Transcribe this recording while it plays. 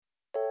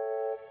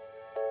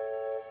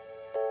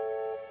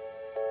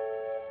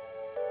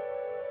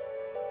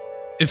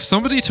If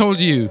somebody told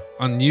you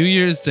on New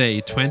Year's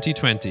Day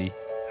 2020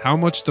 how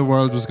much the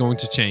world was going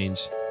to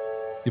change,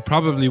 you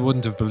probably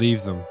wouldn't have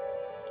believed them.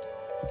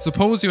 But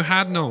suppose you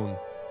had known,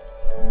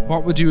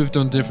 what would you have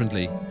done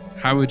differently?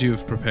 How would you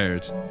have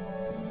prepared?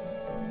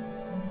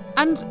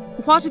 And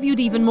what if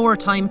you'd even more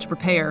time to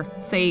prepare,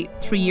 say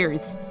 3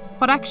 years?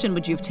 What action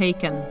would you have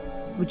taken?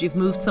 Would you have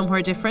moved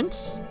somewhere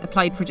different,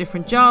 applied for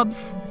different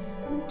jobs,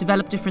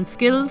 developed different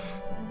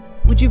skills?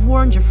 Would you have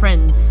warned your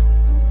friends?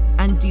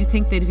 And do you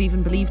think they'd have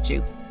even believed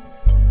you?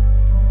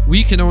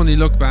 We can only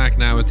look back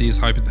now at these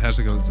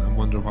hypotheticals and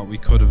wonder what we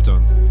could have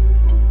done.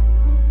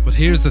 But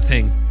here's the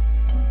thing.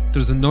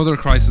 There's another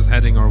crisis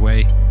heading our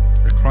way.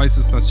 A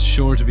crisis that's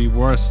sure to be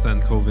worse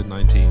than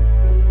COVID-19.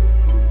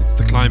 It's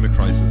the climate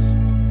crisis.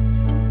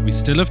 We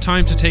still have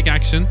time to take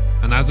action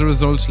and as a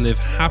result live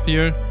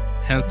happier,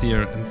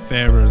 healthier and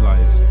fairer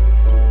lives.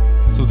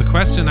 So the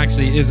question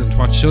actually isn't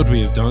what should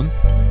we have done,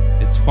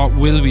 it's what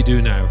will we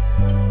do now?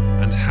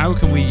 And how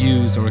can we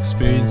use our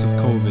experience of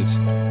COVID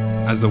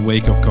as a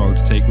wake-up call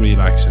to take real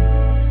action?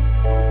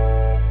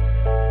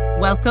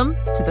 Welcome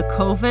to the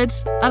COVID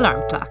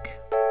Alarm Clock.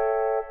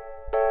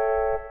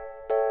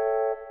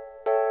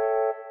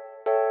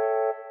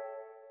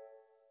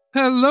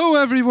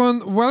 Hello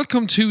everyone,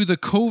 welcome to the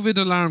COVID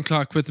Alarm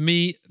Clock with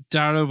me,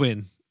 Dara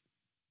Wynne.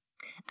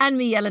 And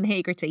me, Ellen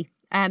Hagerty.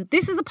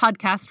 This is a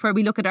podcast where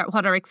we look at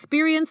what our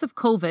experience of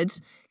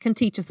COVID can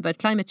teach us about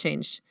climate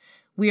change.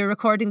 We are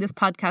recording this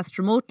podcast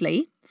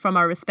remotely from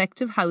our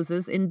respective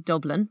houses in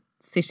Dublin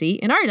City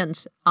in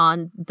Ireland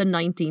on the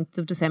 19th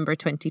of December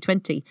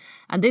 2020.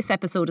 And this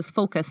episode is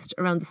focused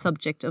around the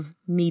subject of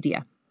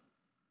media.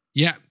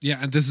 Yeah,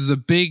 and this is a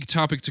big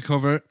topic to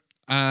cover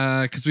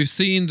because we've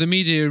seen the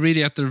media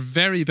really at their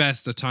very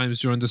best at times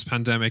during this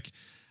pandemic.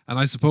 And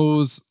I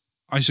suppose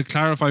I should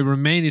clarify, we're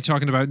mainly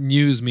talking about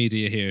news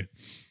media here.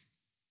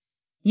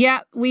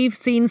 Yeah, we've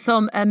seen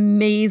some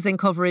amazing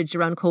coverage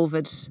around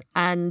COVID.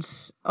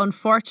 And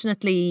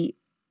unfortunately,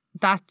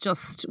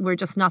 we're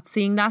just not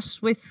seeing that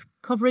with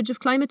coverage of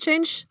climate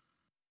change.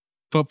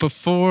 But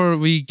before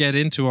we get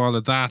into all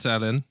of that,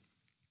 Ellen,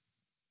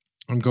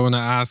 I'm going to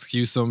ask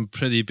you some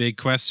pretty big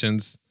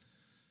questions.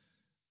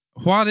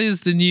 What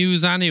is the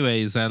news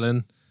anyways,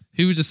 Ellen?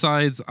 Who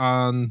decides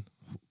on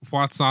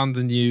what's on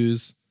the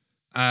news?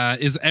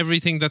 Is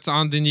everything that's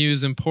on the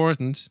news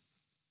important?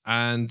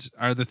 And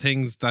are the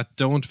things that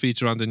don't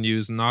feature on the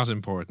news not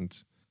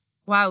important?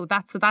 Wow,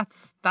 that's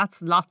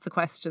lots of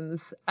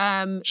questions.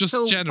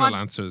 General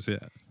answers,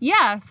 yeah.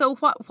 Yeah, so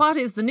what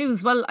is the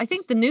news? Well, I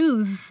think the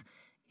news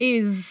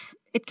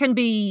can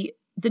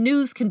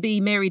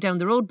be Mary down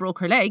the road broke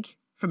her leg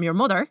from your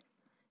mother,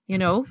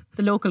 the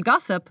local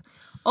gossip,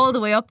 all the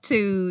way up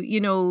to,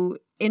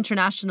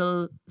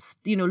 international,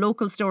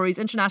 local stories,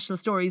 international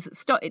stories.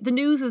 The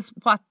news is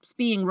what's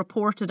being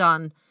reported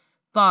on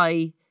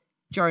by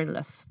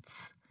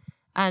journalists.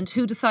 And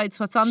who decides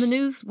what's on the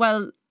news?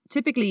 Well,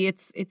 typically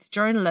it's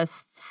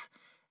journalists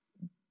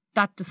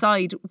that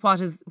decide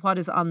what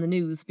is on the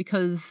news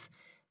because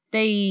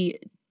they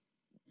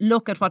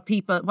look at what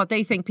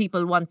they think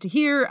people want to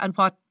hear and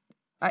what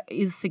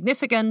is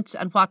significant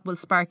and what will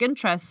spark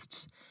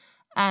interest.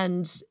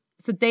 And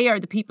so they are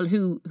the people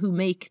who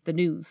make the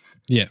news.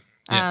 Yeah.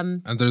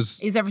 And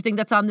is everything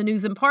that's on the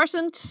news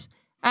important?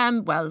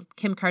 Well,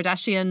 Kim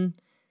Kardashian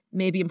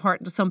may be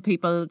important to some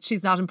people.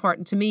 She's not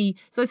important to me.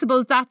 So I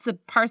suppose that's a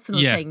personal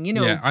thing,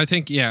 Yeah, I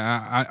think,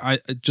 I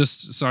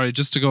just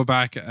to go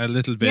back a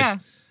little bit. Yeah.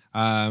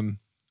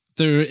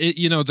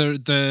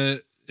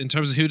 In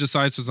terms of who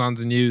decides what's on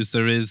the news,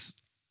 there is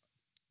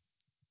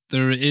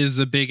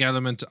a big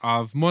element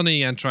of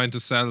money and trying to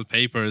sell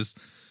papers,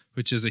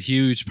 which is a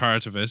huge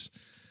part of it.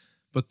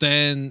 But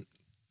then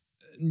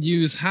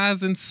news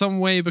has in some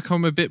way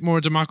become a bit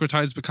more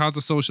democratized because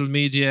of social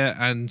media,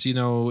 and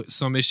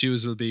some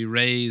issues will be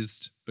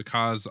raised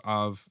because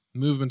of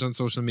movement on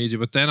social media.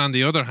 But then on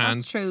the other hand,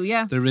 that's true,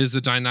 yeah, there is a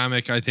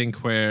dynamic, I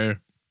think, where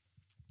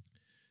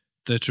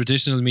the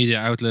traditional media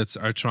outlets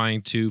are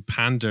trying to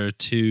pander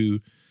to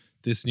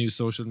this new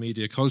social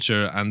media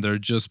culture, and they're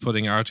just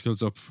putting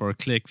articles up for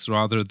clicks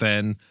rather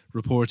than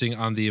reporting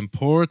on the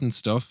important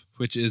stuff,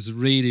 which is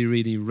really,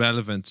 really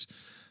relevant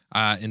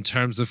in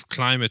terms of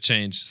climate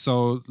change.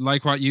 So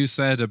like what you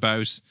said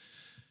about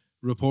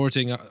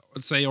reporting,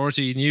 say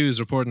RTÉ News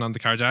reporting on the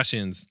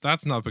Kardashians,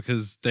 that's not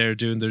because they're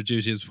doing their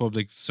duty as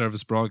public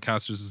service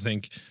broadcasters to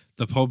think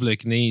the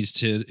public needs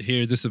to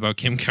hear this about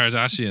Kim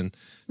Kardashian.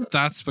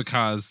 That's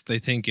because they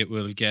think it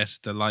will get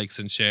the likes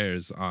and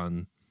shares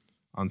on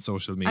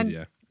social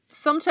media. And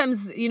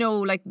sometimes,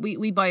 like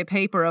we buy a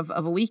paper of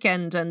a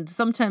weekend, and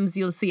sometimes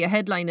you'll see a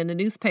headline in a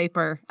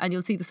newspaper and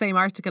you'll see the same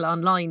article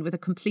online with a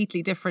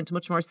completely different,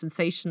 much more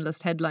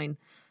sensationalist headline.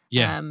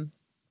 Yeah.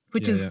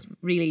 Which is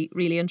really,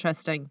 really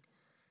interesting.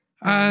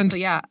 And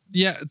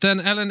then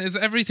Ellen, is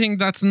everything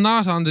that's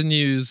not on the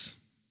news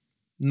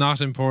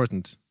not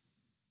important?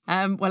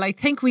 Well, I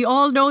think we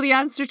all know the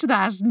answer to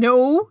that.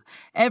 No,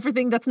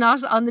 everything that's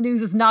not on the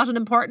news is not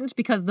unimportant,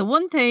 because the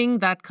one thing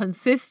that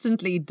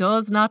consistently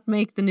does not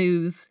make the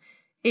news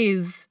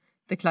is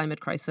the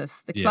climate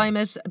crisis, the Yeah.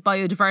 climate,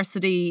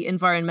 biodiversity,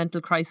 environmental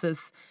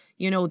crisis.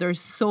 You know,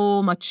 there's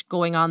so much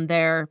going on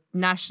there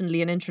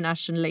nationally and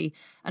internationally.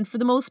 And for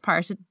the most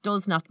part, it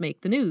does not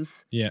make the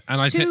news. Yeah. And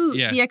I think,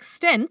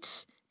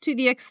 To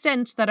the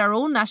extent that our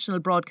own national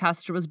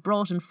broadcaster was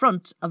brought in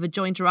front of a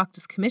joint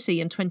Oireachtas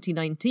committee in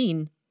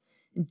 2019,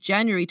 in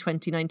January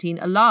 2019,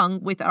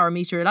 along with our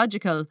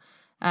meteorological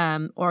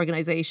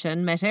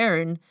organisation, Met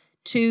Éireann,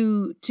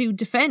 to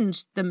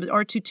defend them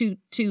or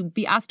to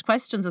be asked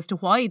questions as to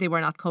why they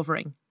were not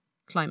covering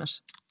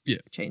climate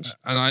change.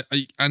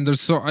 And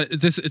there's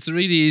it's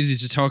really easy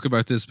to talk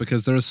about this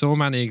because there are so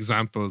many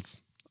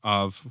examples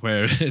of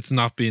where it's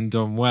not being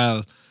done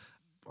well.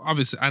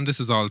 Obviously, and this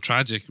is all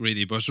tragic,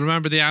 really. But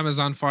remember the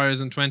Amazon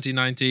fires in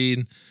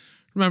 2019?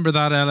 Remember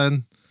that,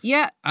 Ellen?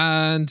 Yeah.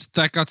 And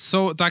that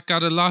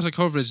got a lot of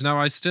coverage. Now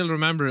I still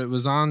remember it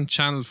was on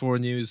Channel 4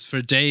 News for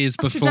days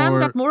Notre before. Dame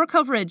got more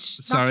coverage.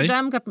 Sorry?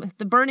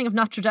 The burning of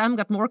Notre Dame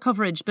got more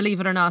coverage,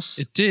 believe it or not.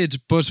 It did,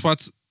 but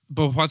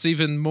what's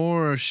even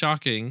more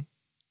shocking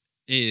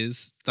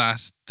is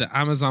that the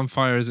Amazon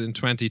fires in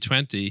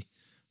 2020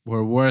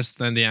 were worse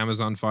than the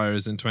Amazon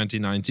fires in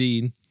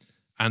 2019,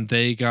 and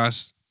they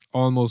got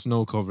almost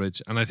no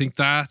coverage. And I think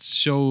that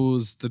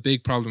shows the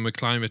big problem with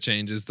climate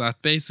change is that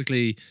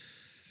basically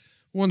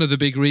one of the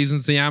big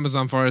reasons the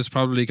Amazon fires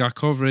probably got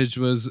coverage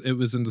was it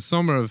was in the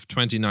summer of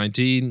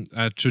 2019,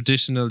 a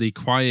traditionally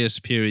quiet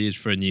period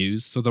for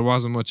news. So there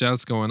wasn't much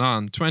else going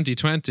on.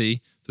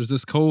 2020, there's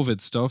this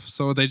COVID stuff.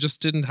 So they just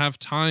didn't have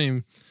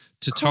time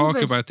to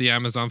talk about the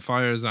Amazon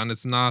fires, and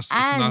it's not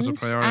a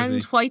priority.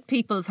 And white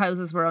people's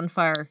houses were on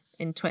fire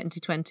in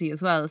 2020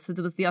 as well. So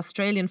there was the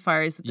Australian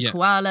fires with the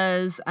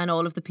koalas and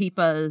all of the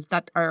people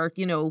that are,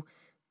 you know,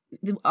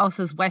 us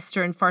as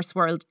Western first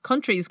world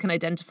countries can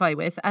identify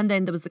with. And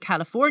then there was the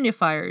California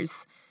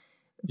fires.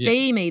 Yeah.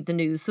 They made the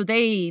news. So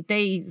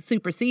they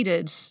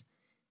superseded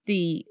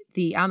the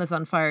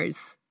Amazon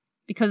fires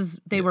because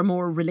they were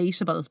more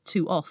relatable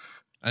to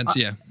us. And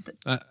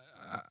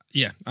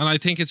and I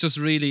think it's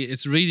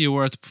really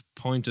worth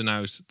pointing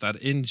out that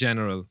in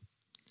general,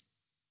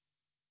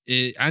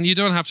 and you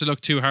don't have to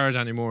look too hard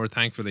anymore,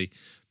 thankfully,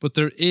 but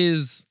there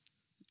is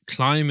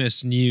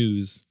climate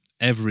news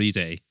every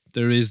day.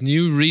 There is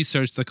new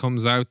research that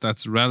comes out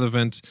that's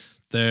relevant.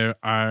 There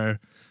are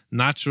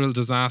natural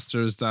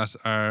disasters that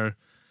are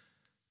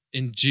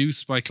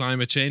induced by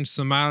climate change.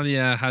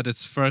 Somalia had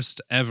its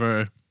first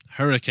ever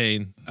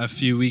hurricane a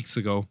few weeks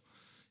ago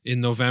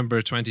in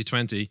November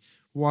 2020.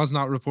 Was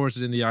not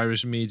reported in the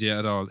Irish media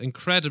at all.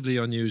 Incredibly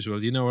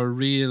unusual, you know, a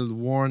real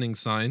warning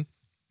sign,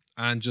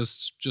 and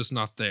just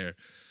not there.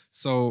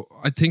 So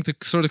I think the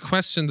sort of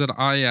question that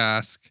I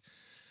ask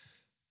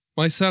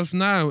myself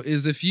now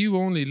is, if you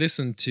only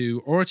listen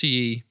to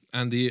RTE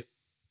and the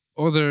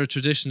other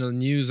traditional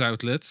news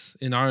outlets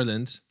in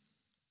Ireland,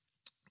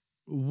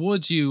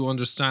 would you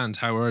understand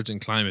how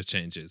urgent climate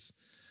change is?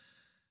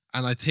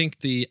 And I think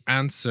the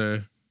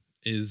answer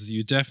is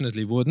you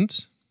definitely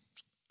wouldn't.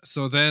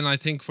 So then I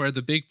think where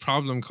the big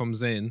problem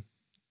comes in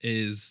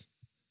is,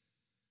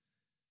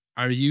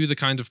 are you the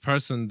kind of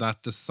person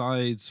that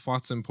decides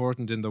what's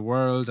important in the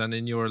world and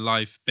in your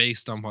life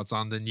based on what's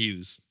on the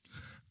news?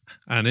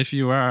 And if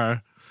you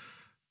are,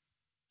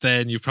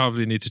 then you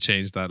probably need to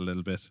change that a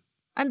little bit.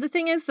 And the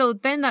thing is, though,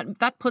 then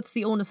that puts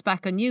the onus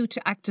back on you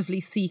to actively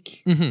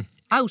seek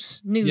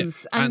out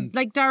news. Yeah. And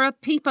like Dara,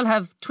 people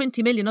have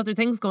 20 million other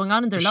things going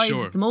on in their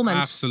lives at the moment.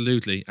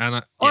 Absolutely.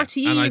 And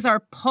RTE is our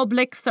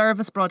public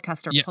service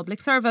broadcaster. Yeah.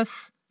 Public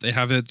service. They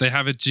have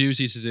a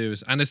duty to do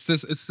it. And it's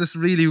this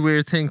really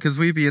weird thing, because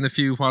we be in a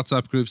few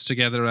WhatsApp groups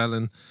together,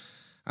 Ellen,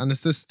 and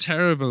it's this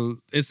terrible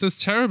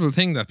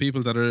thing that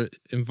people that are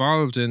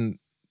involved in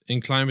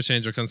climate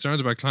change or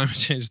concerned about climate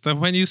change, that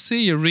when you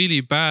see a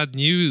really bad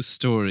news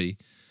story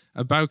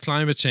about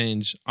climate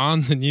change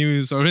on the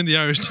news or in the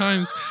Irish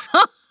Times,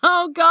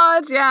 oh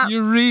God, yeah,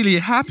 you're really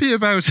happy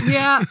about it.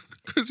 Yeah.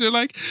 Because you're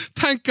like,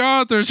 thank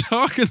God they're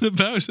talking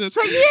about it. It's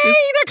like, yay,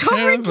 they're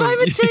covering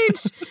climate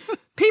change.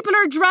 People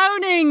are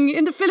drowning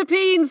in the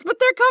Philippines, but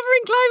they're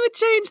covering climate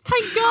change.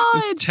 Thank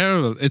God. It's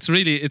terrible. It's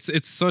really,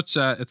 it's such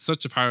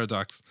a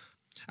paradox.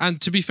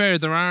 And to be fair,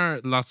 there are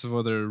lots of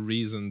other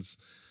reasons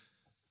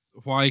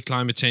why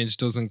climate change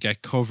doesn't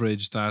get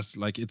coverage. That,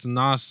 like, it's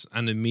not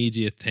an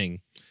immediate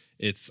thing.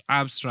 It's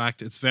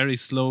abstract, it's very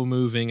slow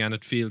moving, and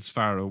it feels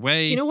far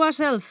away. Do you know what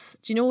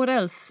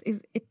else?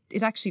 Is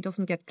it actually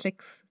doesn't get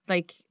clicks.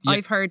 Like, yeah.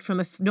 I've heard from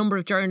a number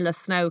of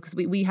journalists now, because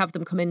we have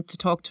them come in to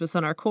talk to us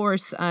on our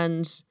course,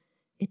 and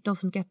it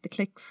doesn't get the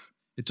clicks.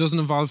 It doesn't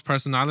involve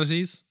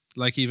personalities,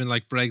 like even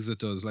like Brexit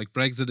does. Like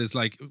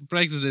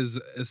Brexit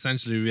is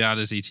essentially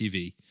reality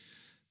TV.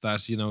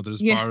 That, you know,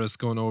 there's Boris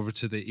going over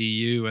to the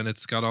EU, and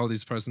it's got all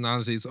these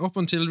personalities. Up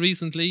until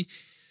recently,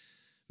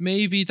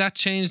 maybe that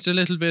changed a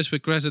little bit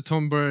with Greta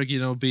Thunberg, you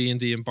know, being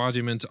the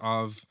embodiment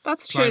of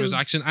climate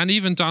action. And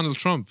even Donald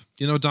Trump.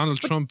 You know,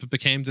 Trump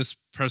became this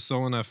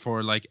persona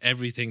for, like,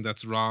 everything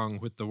that's wrong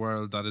with the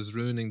world that is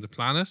ruining the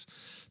planet.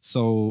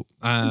 So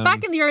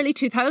back in the early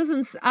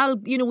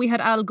 2000s, we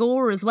had Al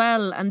Gore as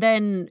well. And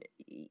then,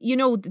 you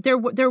know, there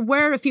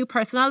were a few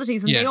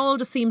personalities, and they all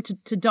just seem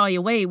to die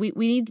away.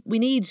 We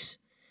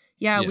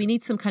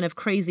need some kind of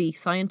crazy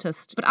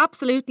scientist. But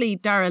absolutely,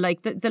 Dara,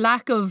 like the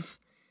lack of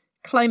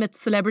climate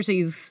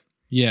celebrities.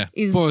 Yeah,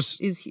 is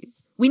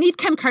we need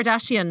Kim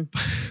Kardashian.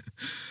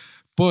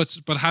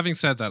 But having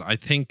said that, I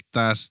think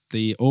that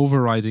the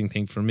overriding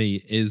thing for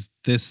me is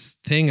this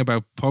thing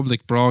about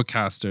public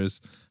broadcasters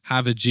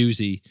have a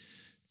duty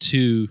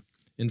to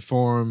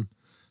inform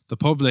the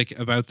public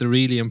about the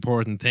really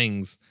important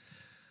things.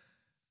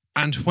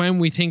 And when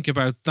we think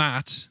about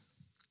that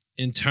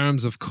in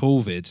terms of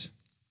COVID,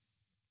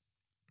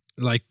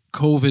 like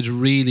COVID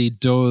really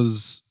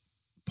does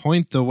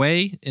point the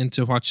way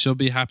into what should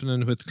be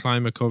happening with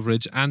climate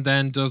coverage, and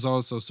then does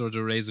also sort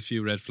of raise a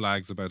few red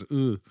flags about,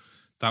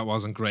 that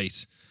wasn't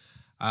great.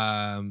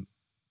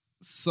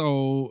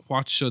 So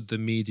what should the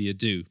media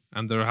do?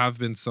 And there have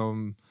been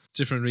some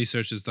different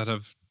researchers that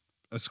have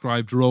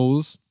ascribed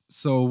roles.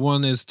 So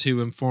one is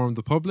to inform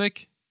the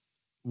public.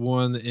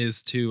 One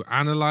is to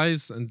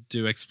analyze and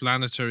do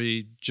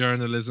explanatory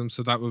journalism.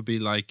 So that would be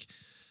like...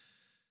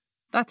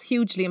 That's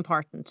hugely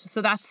important.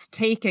 So that's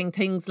taking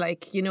things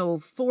like, you know,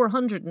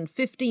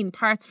 415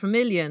 parts per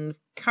million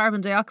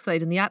carbon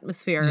dioxide in the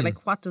atmosphere.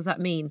 Like, what does that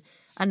mean?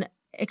 And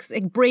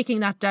breaking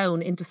that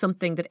down into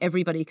something that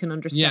everybody can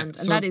understand.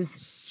 And that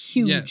is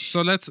huge. Yeah,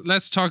 so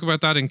let's talk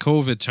about that in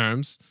COVID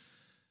terms.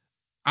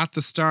 At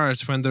the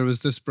start, when there was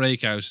this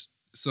breakout,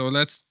 so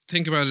let's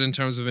think about it in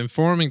terms of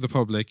informing the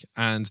public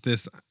and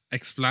this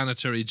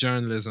explanatory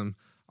journalism.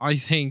 I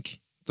think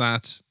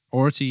that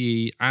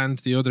RTE and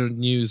the other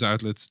news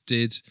outlets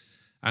did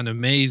an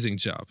amazing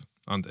job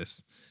on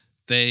this.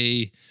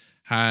 They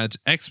had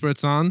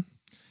experts on.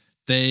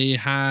 They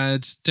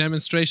had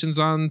demonstrations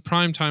on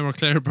Primetime or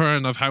Claire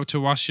Byrne of how to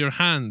wash your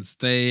hands.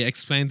 They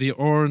explained the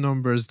R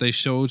numbers. They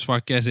showed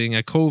what getting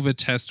a COVID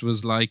test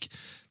was like.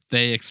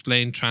 They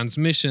explained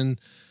transmission.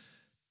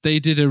 They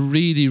did a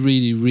really,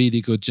 really,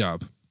 really good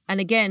job. And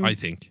again, I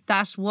think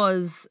that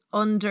was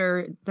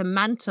under the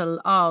mantle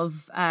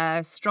of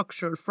a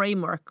structural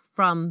framework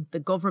from the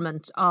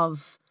government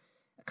of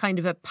kind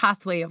of a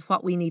pathway of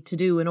what we need to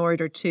do in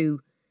order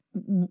to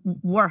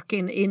work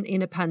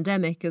in a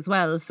pandemic as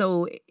well.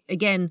 So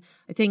again,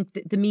 I think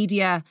the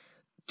media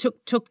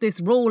took this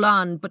role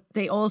on, but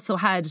they also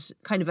had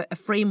kind of a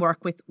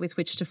framework with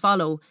which to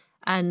follow.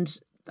 And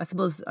I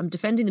suppose I'm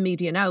defending the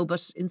media now,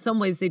 but in some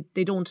ways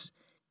they don't.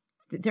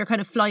 They're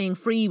kind of flying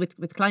free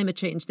with climate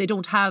change. They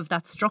don't have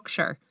that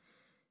structure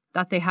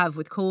that they have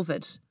with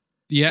COVID.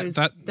 Yeah,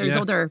 there's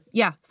other.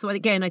 So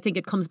again, I think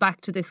it comes back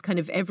to this kind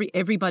of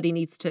everybody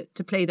needs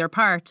to play their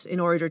part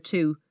in order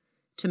to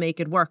make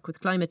it work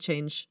with climate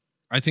change.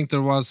 I think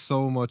there was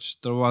so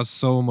much good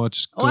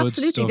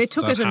absolutely. stuff They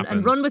took that it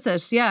and run with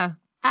it. Yeah.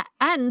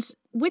 And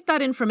with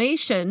that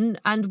information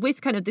and with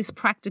kind of this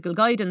practical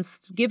guidance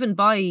given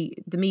by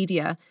the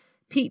media,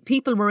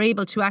 people were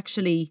able to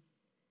actually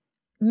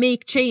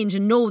make change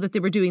and know that they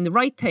were doing the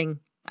right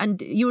thing.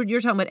 And you're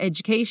talking about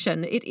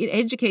education. It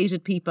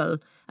educated people,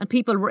 and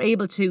people were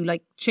able to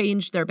like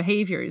change their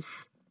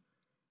behaviours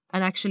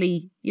and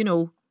actually, you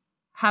know,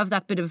 have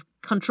that bit of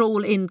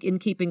control in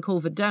keeping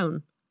COVID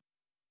down.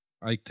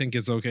 I think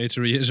it's okay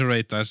to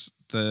reiterate that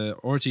the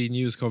RTE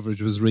news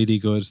coverage was really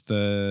good.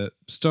 The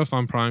stuff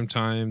on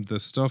Primetime, the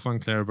stuff on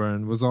Claire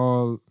Byrne was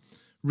all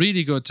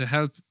really good to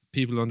help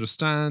people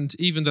understand.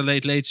 Even the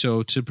Late Late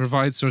Show, to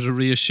provide sort of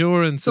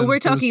reassurance. So we're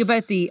talking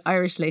about the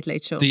Irish Late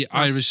Late Show. The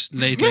Irish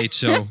Late Late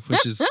Show,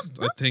 which is,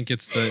 I think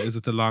is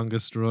it the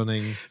longest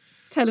running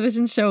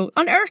television show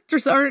on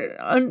Earth or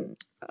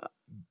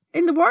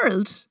in the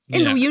world,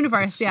 in the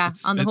universe,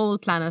 on the whole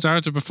planet.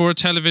 Started before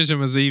television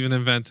was even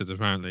invented,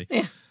 apparently.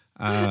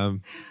 Yeah.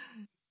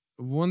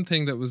 One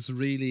thing that was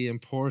really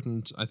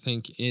important, I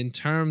think, in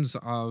terms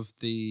of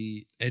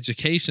the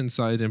education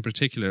side in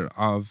particular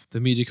of the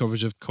media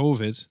coverage of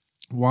COVID,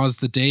 was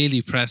the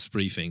daily press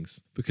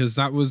briefings, because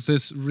that was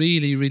this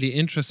really, really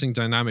interesting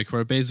dynamic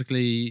where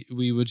basically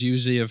we would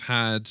usually have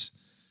had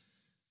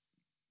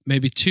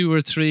maybe 2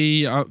 or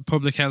 3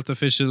 public health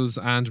officials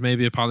and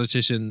maybe a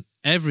politician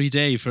every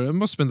day for, it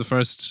must have been the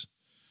first,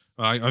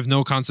 I have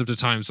no concept of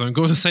time, so I'm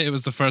going to say it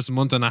was the first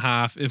month and a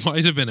half. It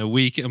might have been a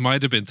week. It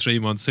might have been 3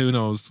 months. Who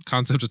knows?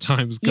 Concept of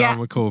time's gone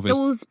with COVID.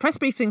 Those press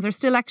briefings are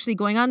still actually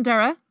going on,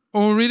 Dara.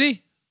 Oh,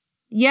 really?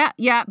 Yeah.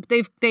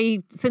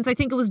 They since I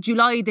think it was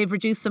July, they've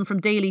reduced them from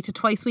daily to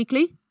twice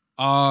weekly.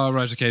 Oh,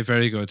 right. Okay.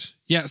 Very good.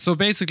 Yeah. So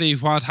basically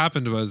what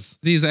happened was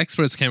these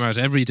experts came out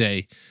every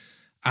day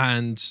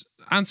and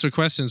answered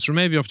questions for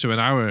maybe up to an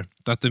hour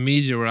that the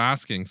media were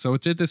asking. So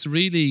it did this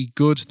really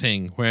good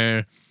thing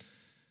where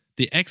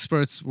the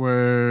experts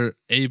were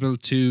able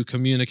to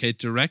communicate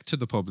direct to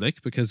the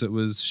public because it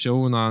was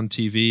shown on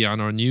TV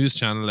on our news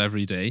channel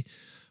every day.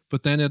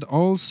 But then it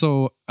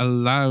also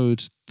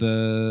allowed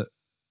the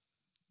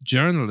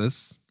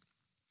journalists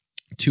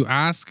to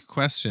ask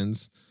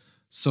questions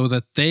so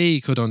that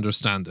they could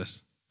understand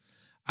it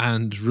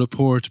and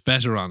report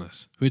better on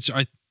it, which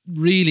I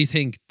really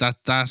think that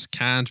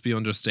can't be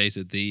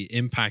understated, the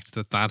impact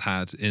that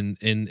had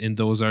in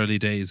those early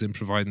days in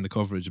providing the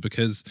coverage,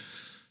 because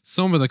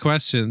some of the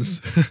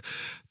questions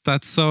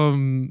that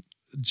some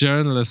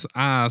journalists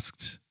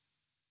asked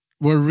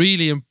were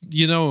really,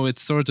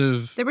 it's sort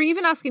of... They were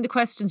even asking the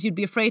questions you'd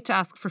be afraid to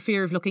ask for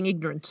fear of looking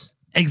ignorant.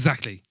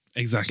 Exactly.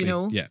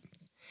 Yeah.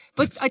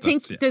 But I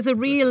think there's a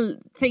real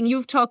thing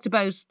you've talked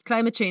about.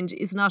 Climate change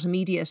is not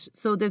immediate.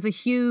 So there's a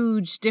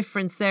huge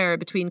difference there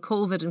between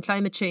COVID and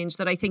climate change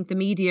that I think the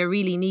media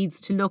really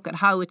needs to look at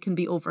how it can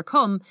be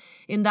overcome,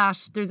 in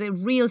that there's a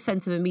real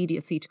sense of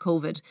immediacy to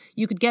COVID.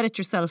 You could get it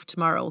yourself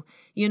tomorrow.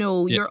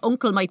 Your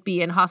uncle might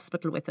be in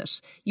hospital with it.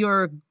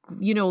 You're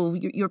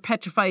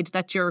petrified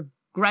that your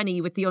granny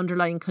with the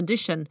underlying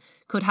condition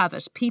could have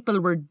it. People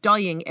were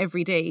dying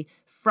every day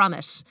from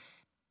it.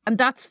 And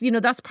that's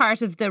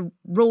part of the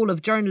role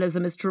of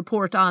journalism, is to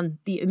report on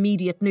the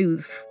immediate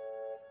news.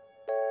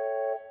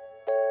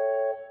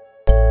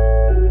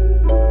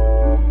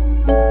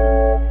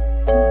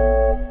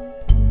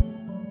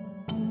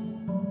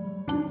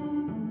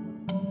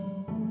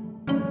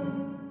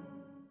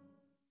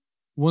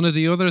 One of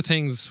the other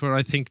things where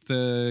I think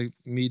the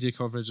media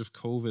coverage of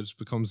COVID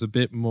becomes a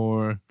bit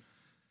more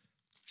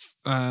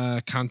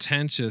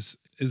contentious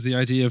is the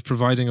idea of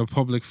providing a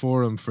public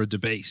forum for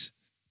debate.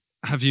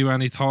 Have you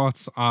any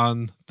thoughts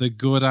on the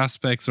good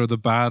aspects or the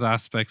bad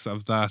aspects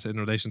of that in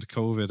relation to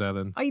COVID,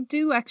 Ellen? I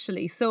do,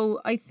 actually. So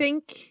I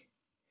think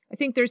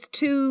there's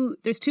two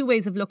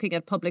ways of looking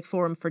at public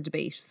forum for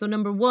debate. So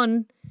number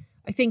one,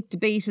 I think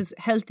debate is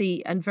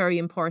healthy and very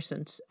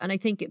important. And I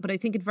think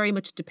it very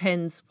much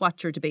depends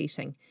what you're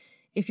debating.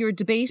 If you're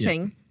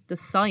debating the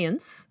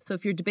science, so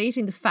if you're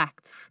debating the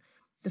facts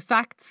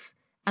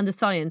and the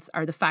science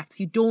are the facts.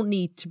 You don't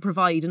need to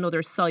provide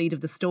another side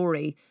of the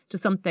story to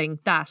something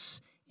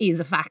that is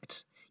a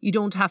fact. You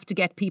don't have to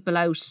get people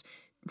out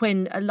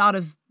when a lot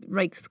of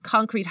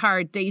concrete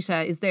hard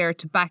data is there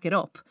to back it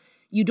up.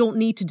 You don't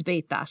need to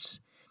debate that.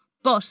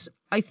 But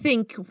I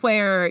think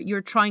where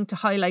you're trying to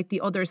highlight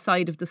the other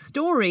side of the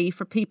story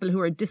for people who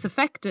are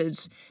disaffected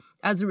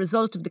as a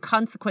result of the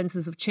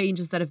consequences of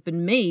changes that have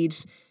been made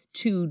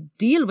to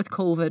deal with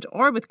COVID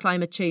or with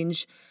climate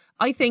change,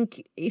 I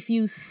think if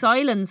you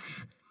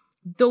silence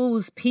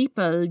those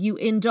people, you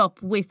end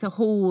up with a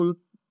whole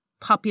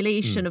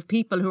population of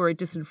people who are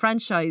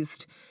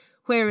disenfranchised.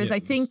 Whereas I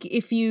think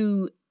if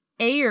you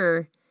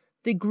air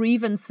the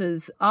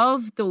grievances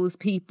of those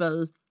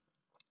people,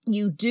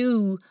 you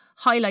do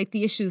highlight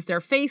the issues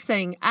they're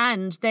facing,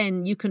 and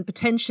then you can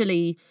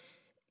potentially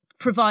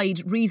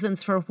provide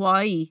reasons for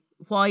why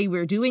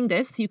we're doing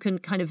this. You can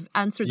kind of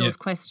answer those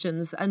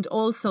questions, and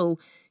also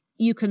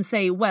you can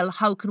say, well,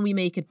 how can we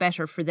make it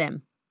better for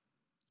them?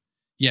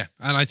 Yeah,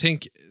 and I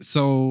think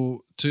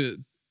so.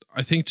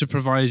 To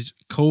provide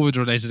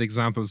COVID-related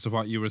examples to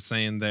what you were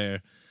saying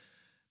there,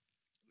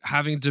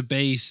 having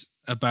debate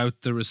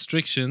about the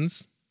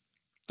restrictions,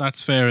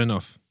 that's fair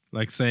enough.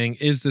 Like saying,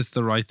 is this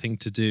the right thing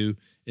to do?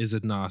 Is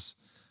it not?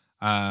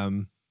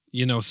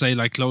 Say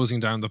like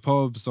closing down the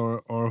pubs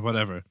or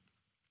whatever.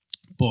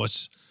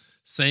 But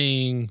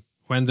saying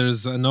when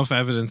there's enough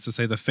evidence to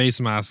say the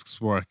face masks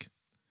work,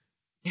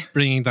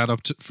 bringing that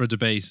up for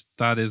debate,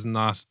 that is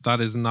not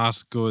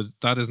good.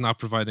 That is not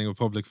providing a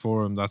public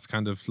forum. That's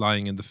kind of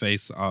flying in the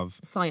face of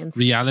science,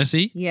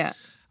 reality. Yeah.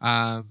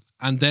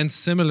 And then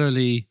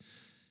similarly,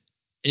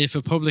 if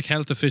a public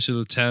health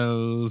official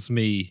tells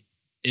me,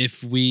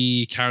 if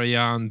we carry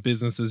on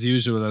business as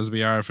usual as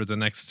we are for the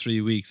next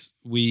 3 weeks,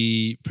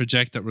 we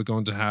project that we're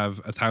going to have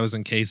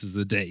 1,000 cases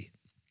a day.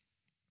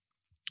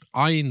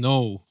 I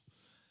know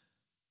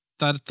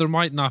that there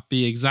might not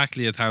be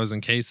exactly 1,000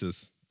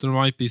 cases. There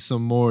might be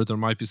some more, there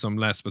might be some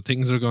less, but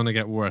things are going to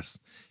get worse.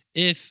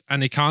 If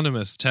an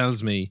economist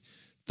tells me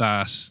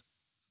that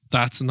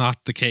that's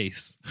not the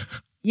case,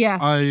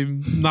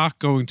 I'm not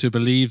going to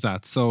believe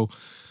that. So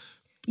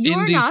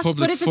you're in these not,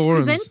 public but if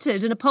forums, it's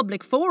presented in a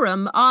public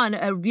forum on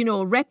a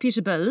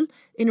reputable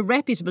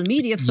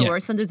media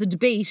source, and there's a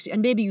debate,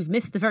 and maybe you've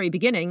missed the very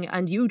beginning,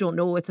 and you don't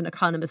know it's an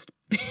economist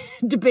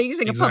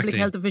debating a public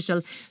health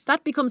official,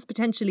 that becomes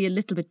potentially a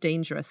little bit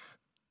dangerous.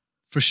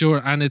 For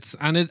sure, and it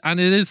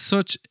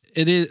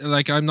is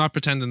like, I'm not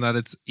pretending that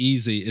it's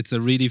easy. It's a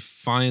really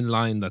fine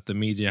line that the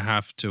media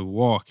have to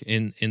walk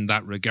in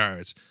that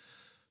regard.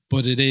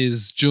 But it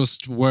is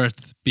just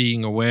worth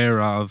being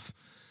aware of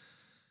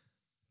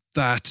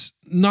that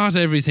not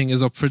everything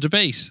is up for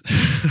debate.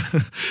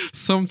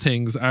 Some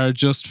things are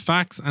just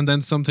facts, and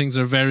then some things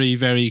are very,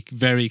 very,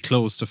 very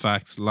close to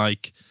facts,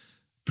 like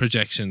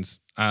projections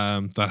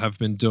that have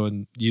been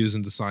done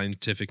using the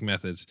scientific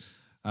method.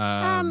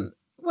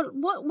 Well,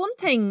 one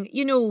thing,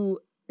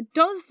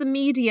 does the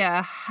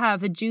media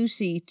have a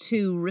duty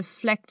to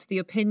reflect the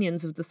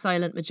opinions of the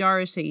silent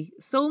majority?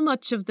 So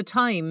much of the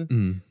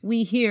time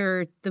we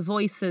hear the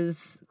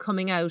voices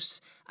coming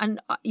out, and,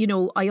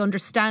 I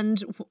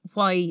understand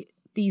why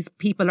these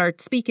people are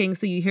speaking.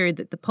 So you hear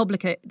that the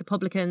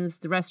publicans,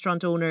 the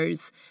restaurant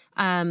owners,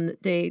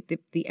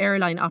 the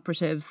airline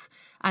operatives,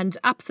 and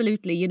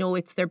absolutely, you know,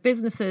 it's their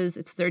businesses,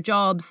 it's their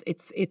jobs,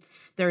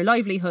 it's their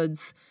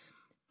livelihoods.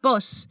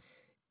 But,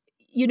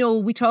 you know,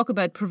 we talk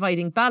about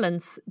providing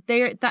balance.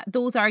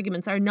 Those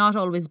arguments are not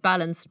always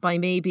balanced by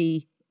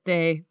maybe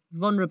the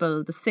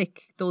vulnerable, the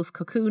sick, those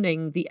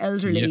cocooning, the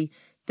elderly,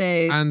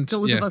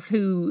 those of us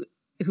who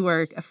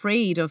are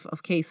afraid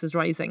of cases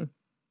rising.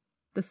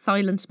 The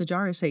silent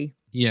majority.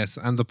 Yes,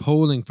 and the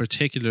polling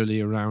particularly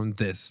around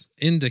this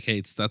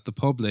indicates that the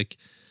public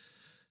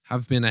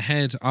have been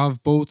ahead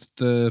of both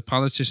the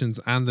politicians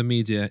and the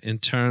media in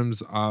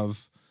terms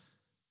of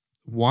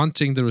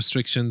wanting the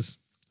restrictions,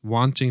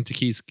 wanting to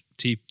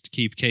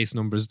keep case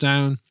numbers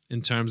down,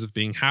 in terms of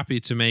being happy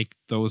to make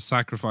those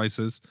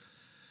sacrifices.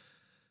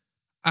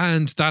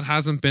 And that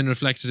hasn't been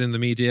reflected in the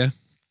media,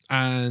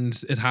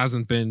 and it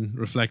hasn't been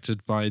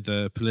reflected by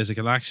the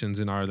political actions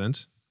in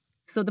Ireland.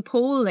 So the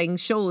polling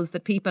shows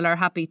that people are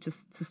happy to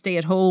stay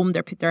at home.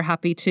 They're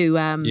happy to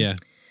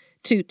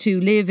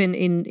live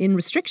in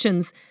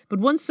restrictions. But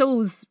once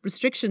those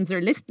restrictions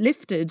are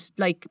lifted,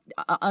 like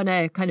on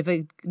a kind of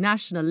a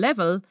national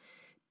level,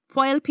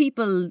 while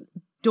people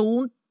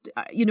don't,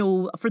 you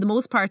know, for the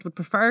most part would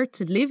prefer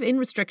to live in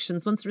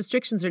restrictions, once the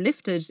restrictions are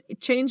lifted,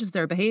 it changes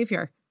their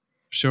behaviour.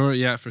 Sure,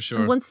 yeah, for sure.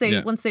 And once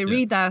they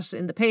read that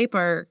in the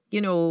paper,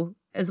 you know,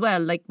 as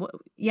well, like,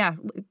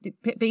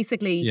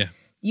 basically... Yeah.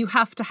 You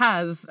have to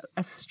have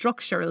a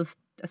structure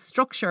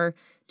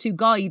to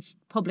guide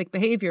public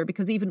behaviour,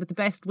 because even with the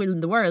best will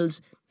in the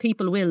world,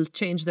 people will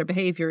change their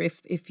behaviour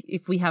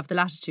if we have the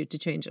latitude to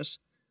change it.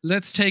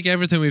 Let's take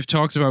everything we've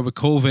talked about with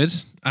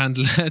COVID and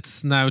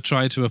let's now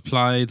try to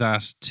apply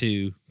that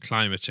to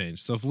climate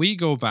change. So if we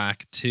go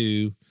back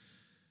to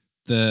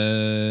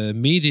the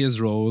media's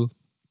role,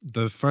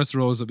 the first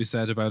roles that we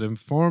said about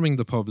informing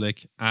the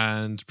public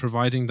and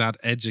providing that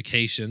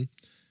education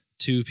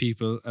to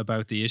people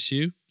about the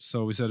issue.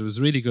 So we said it was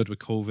really good with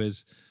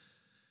COVID.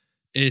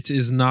 It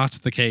is not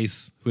the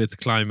case with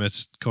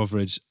climate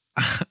coverage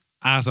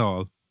at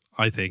all,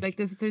 I think. Like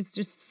there's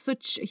just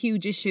such a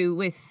huge issue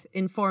with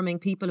informing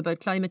people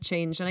about climate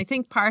change. And I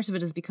think part of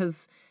it is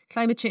because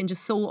climate change is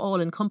so all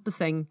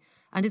encompassing.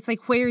 And it's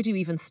like, where do you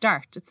even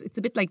start? It's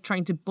a bit like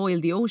trying to boil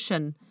the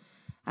ocean.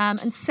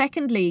 And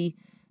secondly,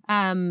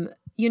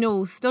 you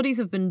know, studies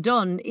have been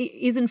done.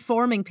 Is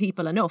informing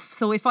people enough?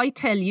 So if I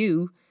tell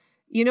you,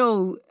 you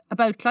know,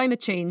 about climate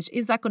change,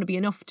 is that going to be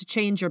enough to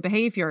change your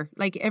behaviour?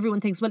 Like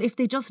everyone thinks, well, if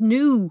they just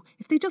knew,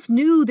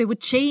 they would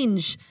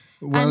change.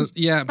 Well, and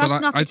yeah,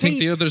 but I think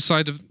the other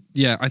side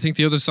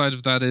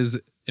of that is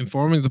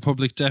informing the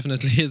public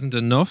definitely isn't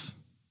enough,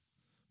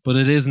 but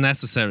it is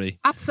necessary.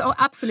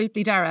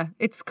 Absolutely, Dara.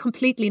 It's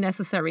completely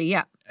necessary,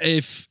 yeah.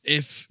 If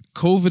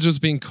COVID was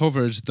being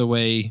covered the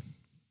way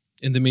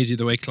in the media,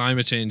 the way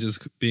climate change is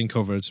being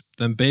covered,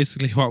 then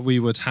basically what we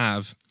would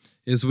have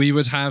is we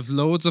would have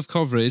loads of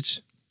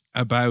coverage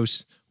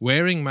about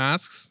wearing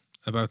masks,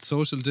 about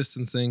social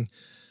distancing,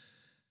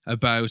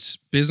 about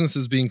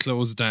businesses being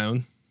closed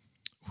down,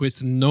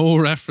 with no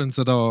reference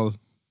at all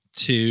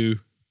to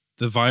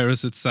the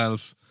virus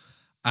itself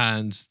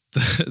and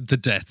the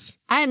deaths.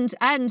 And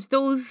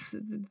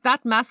that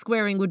mask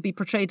wearing would be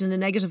portrayed in a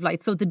negative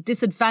light. So the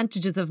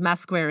disadvantages of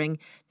mask wearing,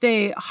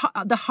 the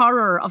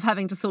horror of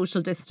having to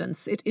social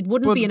distance, it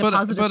wouldn't be in a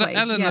positive way. But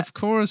Ellen, of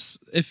course,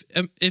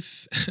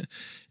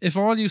 if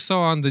all you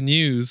saw on the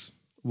news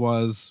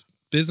was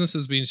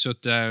businesses being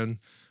shut down,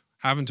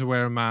 having to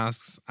wear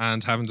masks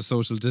and having to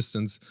social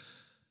distance,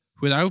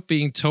 without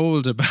being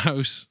told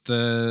about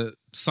the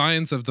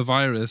science of the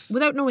virus,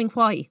 without knowing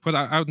why,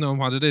 without knowing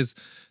what it is,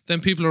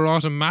 then people are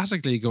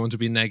automatically going to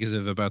be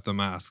negative about the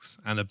masks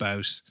and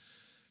about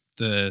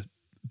the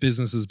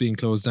businesses being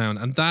closed down.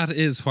 And that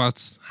is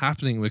what's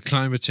happening with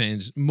climate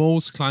change.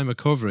 Most climate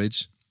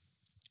coverage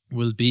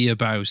will be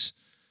about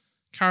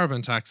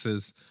carbon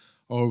taxes,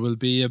 or will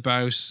be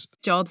about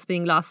jobs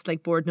being lost,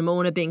 like Bord na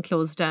Móna being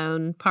closed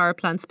down, power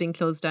plants being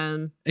closed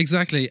down.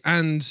 Exactly.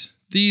 And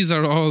these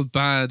are all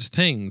bad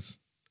things.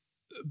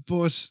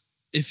 But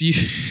if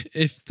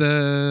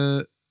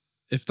that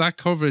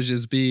coverage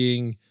is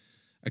being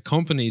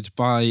accompanied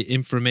by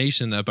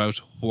information about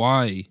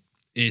why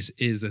it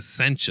is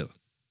essential,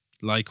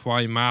 like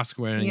why mask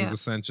wearing is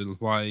essential,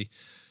 why,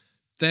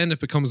 then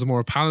it becomes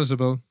more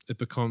palatable, it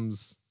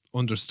becomes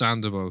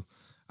understandable,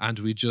 and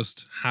we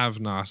just have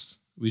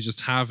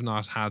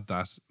not had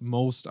that.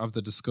 Most of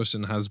the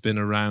discussion has been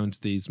around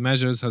these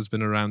measures, has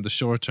been around the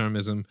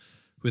short-termism,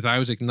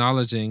 without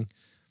acknowledging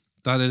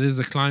that it is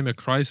a climate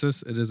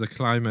crisis, it is a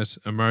climate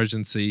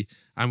emergency,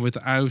 and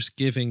without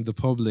giving the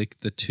public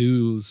the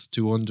tools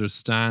to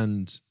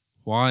understand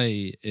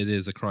why it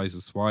is a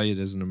crisis, why it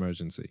is an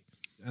emergency.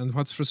 And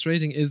what's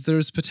frustrating is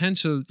there's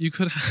potential. You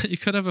could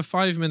have a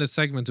 5-minute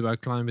segment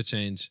about climate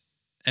change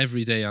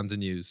every day on the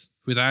news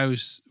without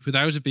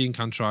it being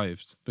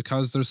contrived,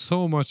 because there's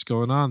so much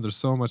going on, there's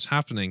so much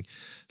happening.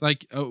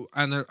 Like,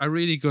 and a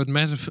really good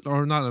metaphor,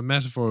 or not a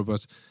metaphor,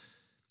 but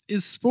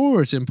is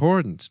sport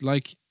important?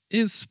 Like,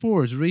 is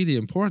sport really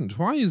important?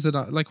 Why is it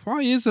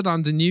why is it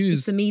on the news?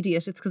 It's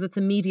immediate. It's because it's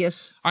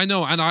immediate. I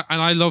know, and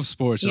I love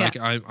sport. Yeah. Like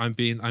I'm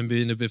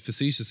being a bit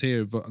facetious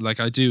here, but like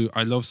I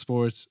love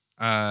sport.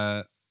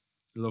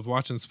 Love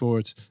watching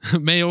sport.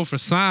 Mayo for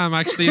Sam.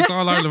 Actually, it's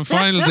All Ireland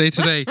final day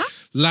today,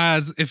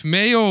 lads. If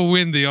Mayo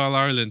win the All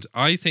Ireland,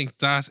 I think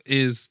that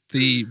is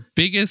the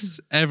biggest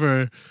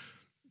ever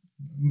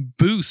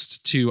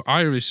boost to the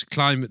Irish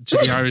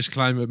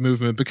climate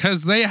movement,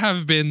 because they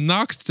have been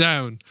knocked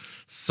down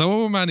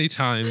so many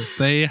times.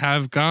 They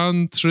have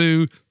gone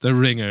through the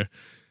ringer.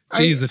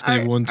 Jeez, if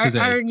they won today.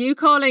 Are you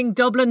calling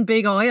Dublin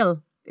big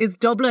oil? Is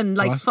Dublin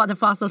like the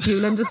fossil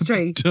fuel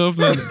industry?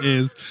 Dublin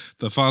is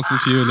the fossil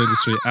fuel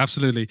industry,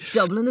 absolutely.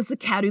 Dublin is the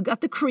cat who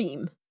got the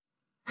cream.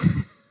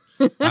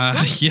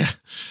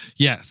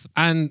 Yes,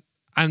 and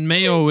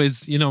Mayo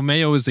is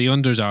the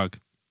underdog,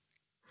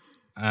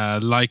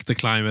 like the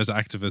climate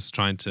activists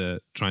trying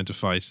to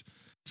fight.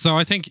 So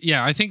I think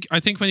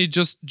when you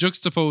just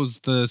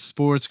juxtapose the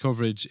sports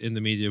coverage in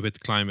the media with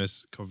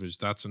climate coverage,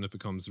 that's when it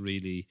becomes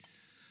really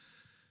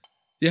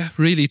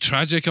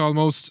tragic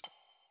almost.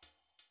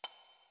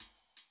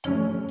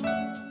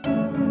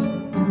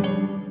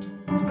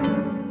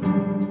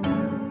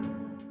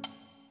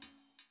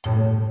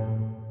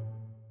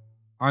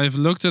 I've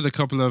looked at a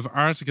couple of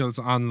articles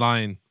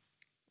online,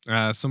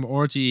 some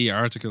RTE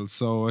articles.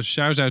 So a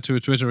shout out to a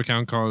Twitter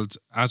account called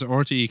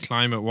 @RTE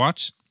Climate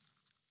Watch,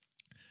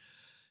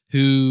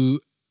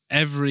 who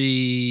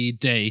every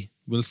day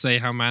will say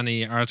how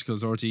many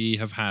articles RTE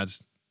have had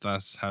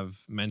that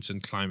have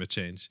mentioned climate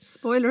change.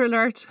 Spoiler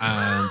alert.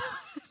 And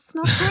it's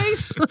not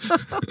great.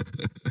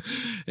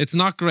 It's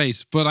not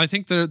great, but I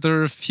think there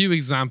are a few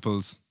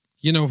examples,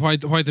 why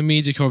the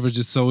media coverage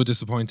is so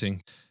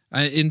disappointing.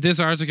 In this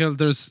article,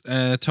 there's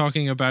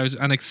talking about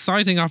an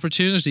exciting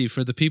opportunity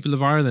for the people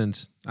of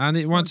Ireland. And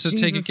it wants to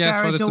take a guess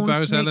Dara, what it's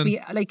about, Ellen.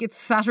 It's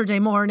Saturday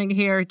morning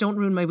here. Don't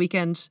ruin my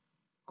weekend.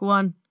 Go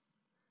on.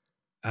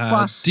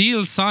 What?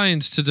 Deal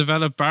signed to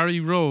develop Barry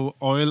Rowe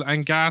oil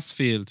and gas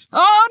field.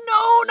 Oh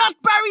no,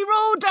 not Barry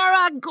Rowe,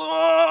 Dara.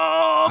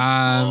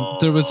 Go.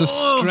 There was a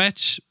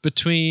stretch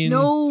between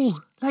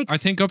I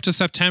think up to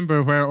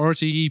September where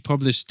RTE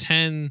published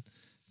 10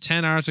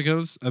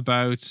 articles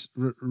about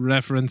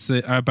reference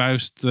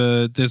about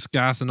this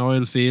gas and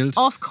oil field.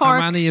 Off Cork.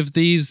 How many of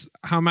these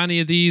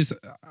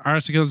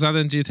articles,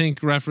 Ellen, do you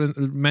think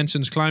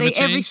mentioned climate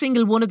change? Every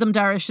single one of them,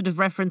 Dara, should have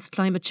referenced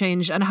climate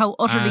change and how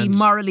utterly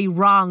morally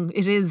wrong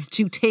it is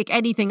to take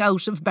anything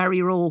out of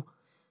Barry Rowe.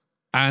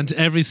 And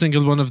every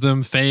single one of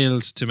them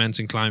failed to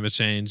mention climate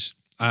change.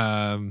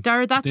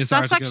 Dara, that's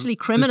actually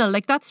criminal.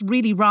 That's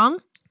really wrong.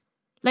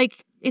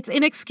 It's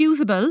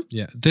inexcusable.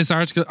 Yeah, this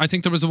article, I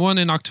think there was one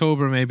in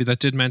October maybe that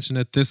did mention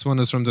it. This one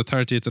is from the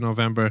 30th of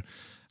November,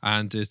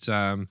 and it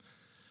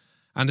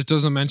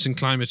doesn't mention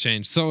climate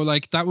change. So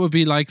that would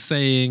be like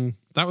saying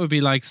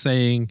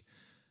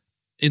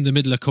in the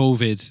middle of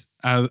COVID,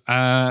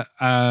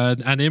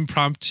 an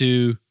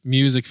impromptu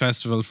music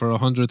festival for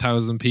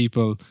 100,000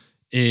 people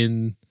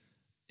in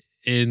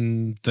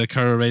the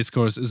Curragh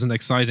Racecourse is an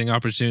exciting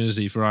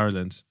opportunity for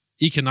Ireland.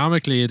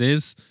 Economically, it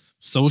is.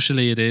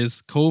 Socially, it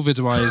is.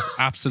 COVID-wise,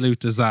 absolute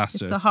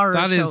disaster. It's a horror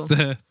show.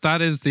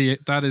 That is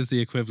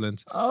the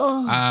equivalent.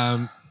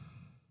 Oh.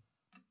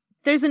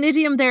 There's an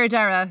idiom there,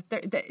 Dara.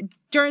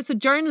 So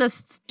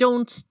journalists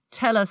don't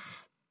tell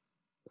us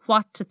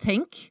what to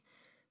think,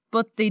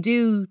 but they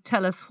do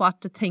tell us what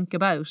to think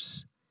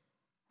about.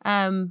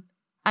 And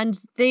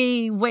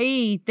the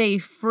way they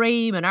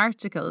frame an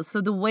article,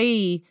 so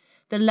the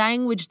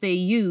language they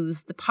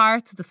use, the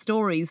parts of the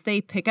stories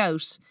they pick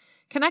out,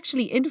 can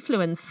actually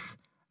influence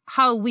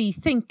how we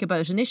think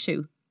about an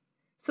issue.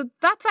 So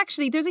that's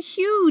actually, there's a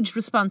huge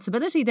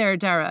responsibility there,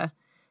 Dara.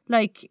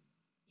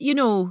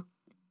 To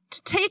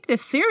take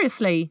this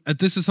seriously.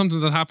 This is something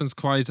that happens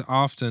quite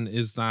often,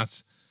 is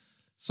that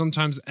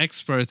sometimes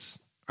experts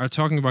are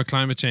talking about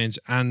climate change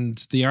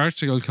and the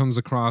article comes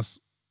across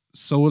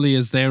solely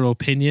as their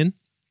opinion.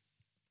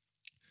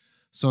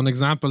 So an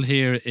example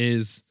here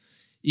is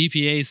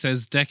EPA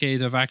says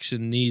decade of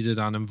action needed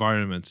on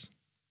environment.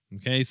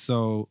 Okay,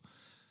 so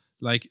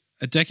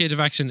a decade of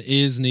action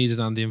is needed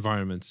on the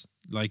environment.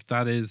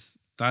 That is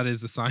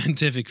a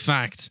scientific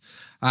fact.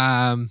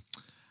 And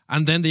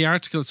then the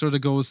article sort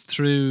of goes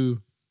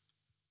through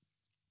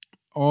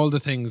all the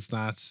things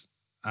that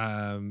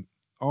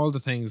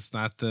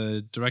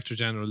the Director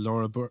General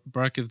Laura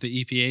Burke of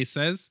the EPA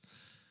says.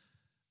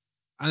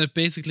 And it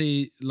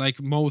basically,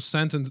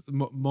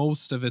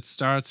 most of it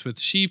starts with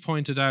 "she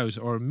pointed out"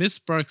 or "Miss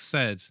Burke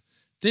said."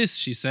 This,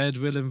 she said,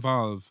 will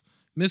involve.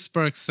 Miss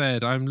Burke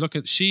said,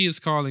 she is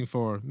calling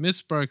for.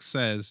 Miss Burke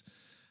says.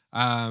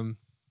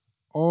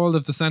 All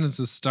of the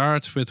sentences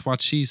start with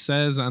what she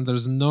says, and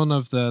there's none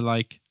of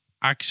the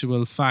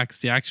actual facts,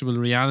 the actual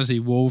reality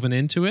woven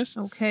into it.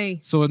 Okay.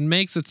 So it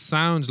makes it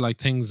sound like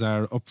things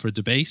are up for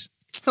debate.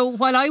 So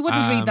while I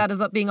wouldn't read that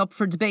as being up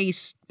for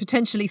debate,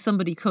 potentially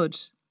somebody could.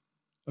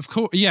 Of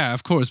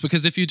course,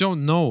 because if you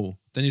don't know,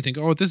 then you think,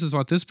 oh, this is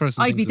what this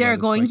person thinks. I'd be there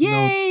going,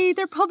 yay,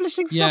 they're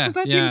publishing stuff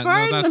about the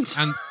environment.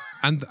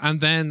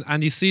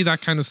 and you see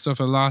that kind of stuff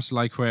a lot,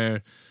 like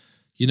where,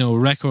 you know,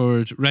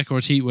 record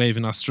heat wave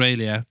in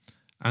Australia,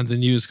 and the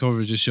news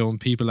coverage is showing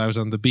people out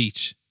on the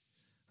beach.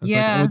 It's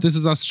like, oh, this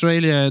is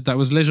Australia that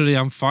was literally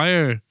on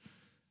fire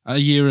a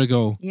year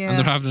ago, and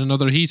they're having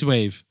another heat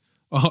wave.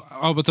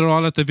 Oh, but they're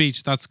all at the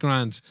beach. That's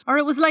grand. Or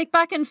it was like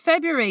back in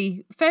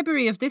February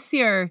of this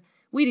year,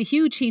 we had a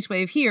huge heat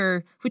wave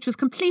here, which was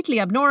completely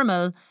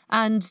abnormal.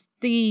 And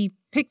the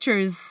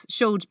pictures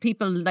showed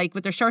people like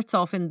with their shirts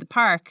off in the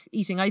park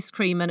eating ice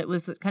cream, and it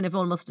was kind of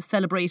almost a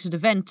celebrated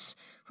event.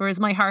 Whereas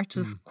my heart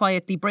was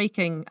quietly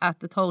breaking at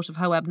the thought of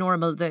how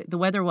abnormal the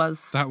weather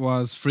was. That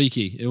was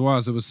freaky. It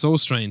was so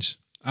strange.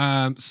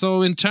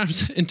 So in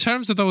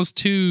terms of those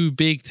two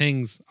big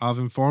things of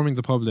informing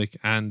the public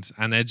and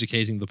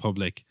educating the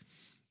public,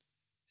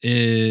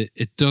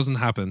 it doesn't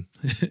happen.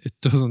 It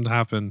doesn't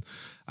happen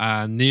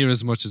near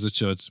as much as it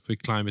should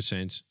with climate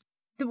change.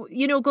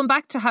 You know, going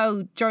back to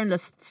how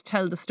journalists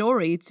tell the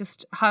story, it's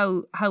just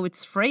how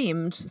it's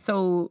framed.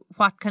 So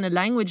what kind of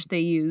language they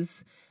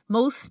use.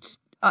 Most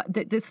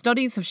the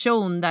studies have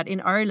shown that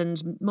in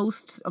Ireland,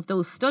 most of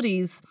those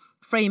studies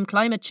frame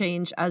climate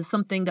change as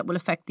something that will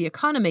affect the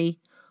economy,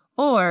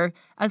 or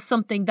as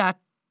something that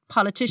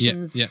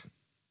politicians,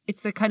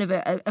 it's a kind of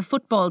a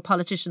football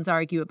politicians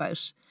argue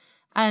about.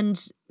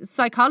 And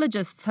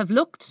psychologists have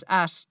looked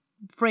at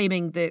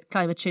framing the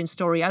climate change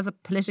story as a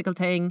political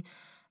thing.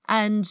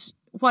 And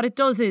what it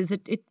does is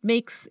it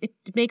makes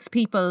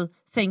people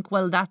think,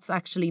 well, that's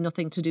actually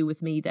nothing to do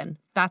with me then.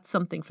 That's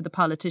something for the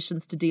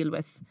politicians to deal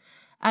with.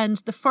 And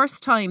the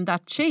first time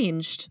that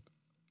changed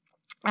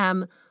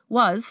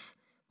was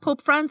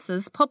Pope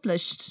Francis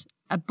published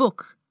a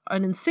book,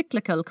 an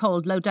encyclical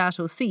called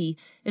Laudato Si.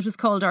 It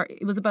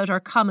was about our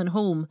common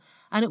home.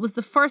 And it was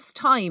the first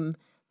time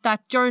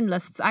that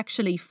journalists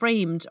actually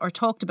framed or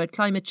talked about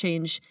climate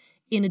change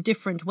in a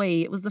different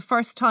way. It was the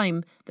first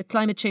time that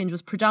climate change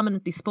was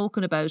predominantly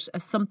spoken about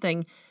as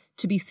something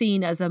to be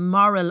seen as a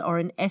moral or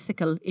an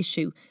ethical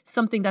issue,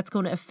 something that's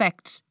going to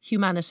affect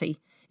humanity.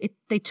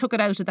 They took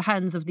it out of the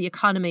hands of the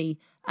economy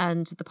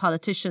and the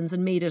politicians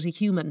and made it a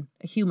human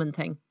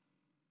thing.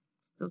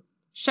 So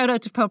shout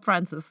out to Pope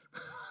Francis.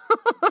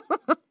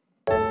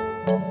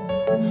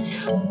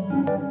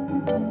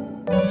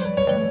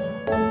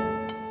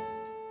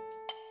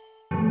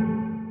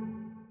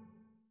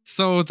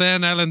 So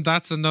then, Ellen,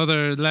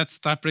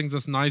 that brings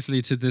us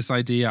nicely to this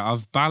idea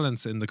of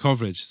balance in the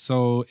coverage.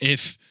 So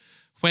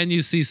when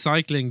you see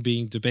cycling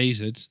being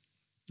debated,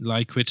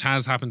 like which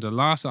has happened a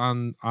lot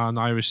on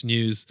Irish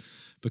news,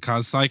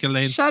 because cycle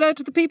lanes... Shout out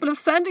to the people of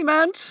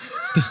Sandymount.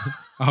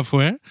 Of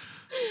where?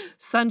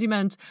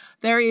 Sandymount.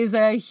 There is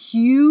a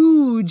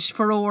huge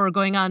furore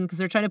going on because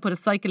they're trying to put a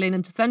cycle lane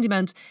into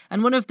Sandymount,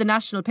 and one of the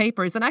national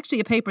papers, and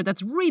actually a paper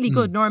that's really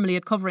good normally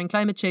at covering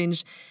climate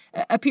change,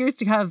 appears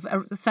to have a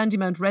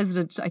Sandymount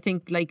resident, I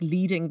think, like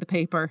leading the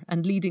paper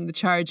and leading the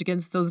charge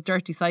against those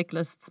dirty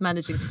cyclists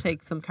managing to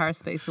take some car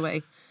space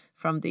away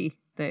from the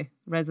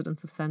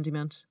residents of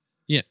Sandymount.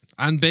 Yeah,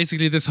 and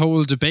basically this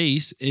whole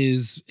debate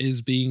is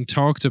being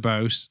talked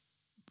about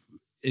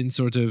in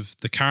sort of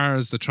the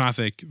cars, the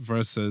traffic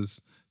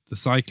versus the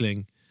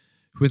cycling,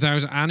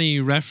 without any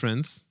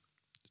reference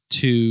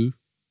to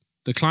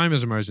the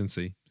climate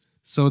emergency.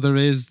 So there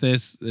is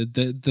this,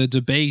 the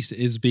debate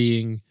is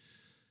being,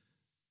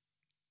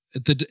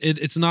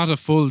 it's not a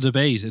full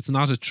debate. It's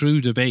not a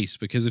true debate,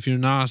 because if you're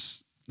not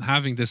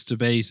having this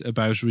debate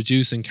about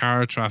reducing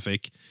car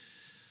traffic,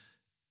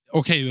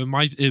 okay,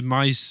 it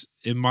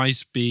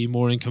might be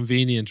more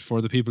inconvenient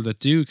for the people that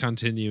do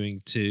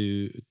continue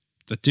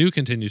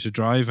to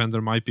drive, and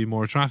there might be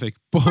more traffic.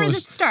 But for the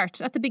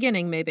start, at the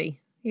beginning, maybe.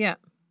 Yeah.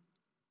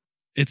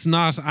 It's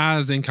not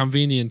as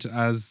inconvenient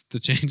as the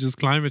changes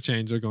climate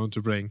change are going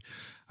to bring,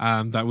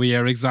 that we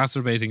are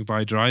exacerbating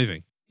by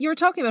driving. You were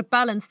talking about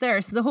balance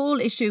there. So the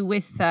whole issue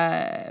with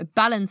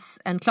balance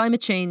and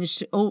climate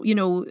change, in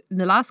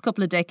the last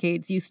couple of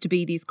decades used to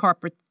be these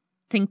corporate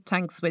think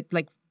tanks with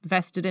like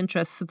vested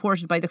interests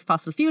supported by the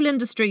fossil fuel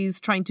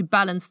industries trying to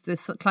balance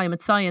this climate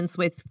science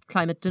with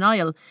climate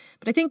denial.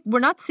 But I think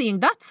we're not seeing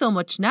that so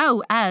much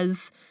now,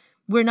 as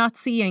we're not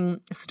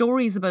seeing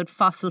stories about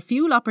fossil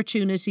fuel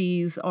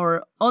opportunities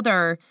or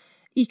other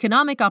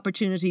economic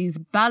opportunities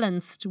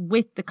balanced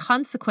with the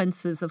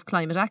consequences of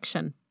climate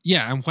action.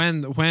 Yeah, and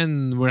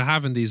when we're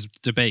having these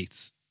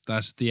debates,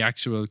 that the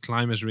actual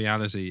climate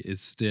reality is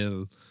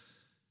still...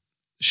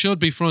 should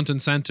be front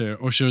and center,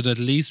 or should at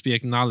least be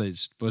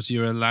acknowledged, but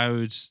you're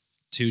allowed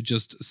to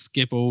just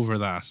skip over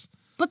that.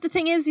 But the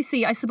thing is, you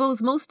see, I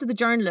suppose most of the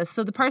journalists,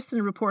 so the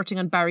person reporting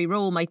on Barry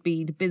Rowe might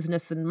be the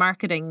business and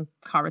marketing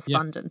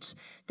correspondent.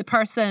 Yeah. The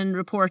person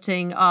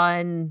reporting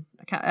on,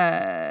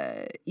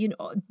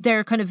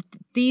 they're kind of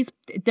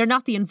they're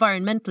not the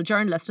environmental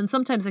journalist. And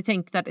sometimes I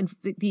think that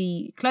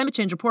the climate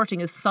change reporting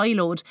is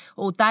siloed.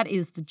 Oh, that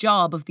is the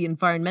job of the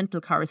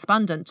environmental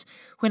correspondent.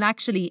 When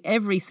actually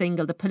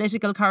the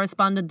political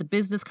correspondent, the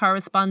business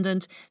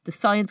correspondent, the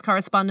science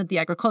correspondent, the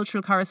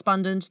agricultural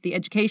correspondent, the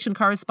education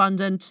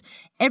correspondent,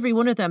 every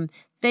one of them,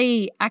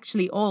 they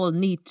actually all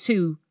need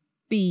to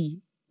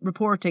be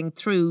reporting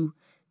through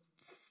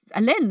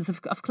a lens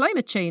of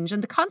climate change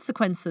and the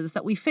consequences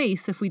that we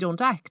face if we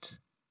don't act.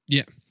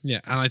 Yeah.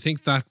 And I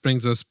think that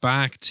brings us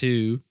back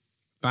to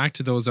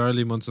those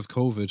early months of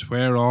COVID,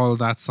 where all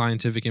that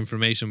scientific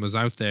information was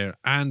out there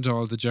and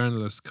all the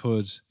journalists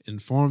could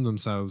inform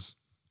themselves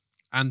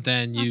and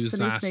then use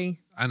that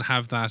and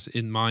have that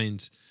in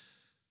mind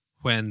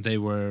when they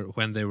were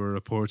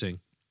reporting.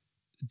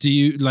 Do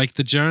you like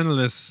the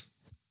journalists?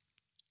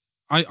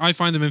 I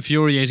find them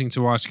infuriating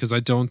to watch because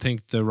I don't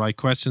think the right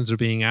questions are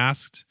being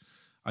asked.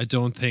 I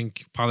don't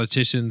think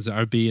politicians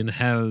are being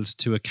held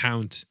to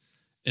account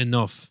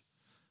enough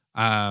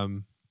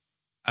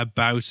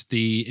about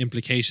the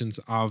implications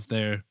of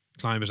their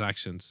climate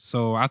actions.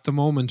 So at the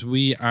moment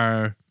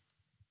we're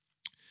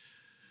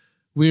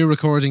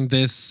recording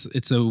this.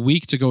 It's a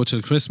week to go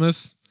till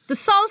Christmas. The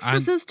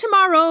solstice is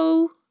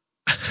tomorrow.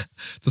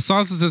 The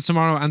solstice is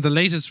tomorrow, and the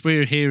latest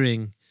we're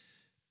hearing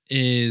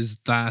is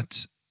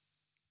that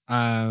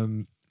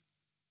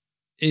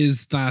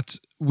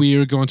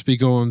we're going to be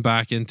going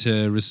back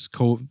into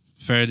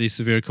fairly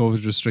severe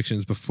COVID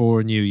restrictions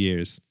before New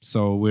Year's.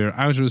 So we're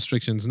out of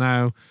restrictions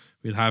now.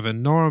 We'll have a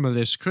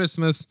normal-ish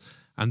Christmas,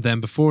 and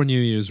then before New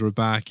Year's, we're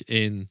back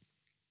in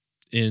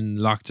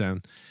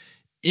lockdown.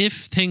 If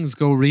things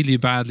go really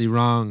badly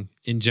wrong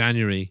in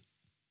January,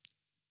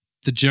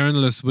 the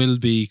journalists will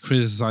be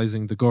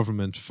criticising the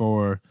government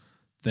for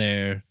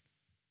their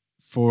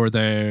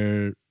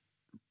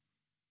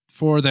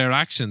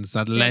actions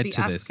that led to this.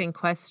 They'll be asking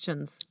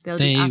questions. They'll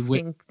be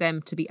asking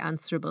them to be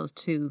answerable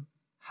to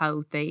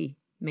how they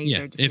made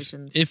their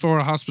decisions. If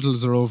our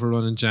hospitals are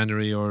overrun in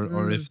January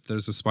or if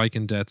there's a spike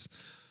in deaths,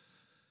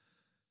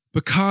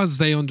 because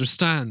they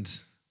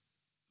understand,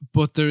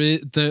 but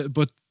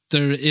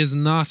there is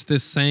not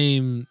this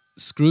same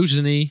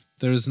scrutiny.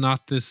 There is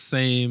not this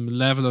same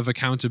level of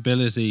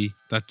accountability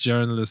that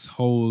journalists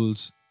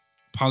hold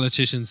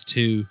politicians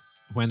to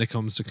when it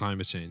comes to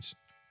climate change.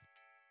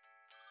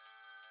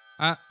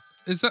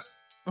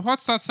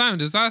 What's that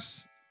sound? Is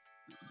that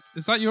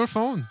your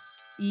phone?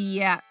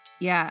 Yeah.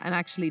 And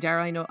actually,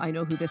 Dara, I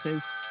know who this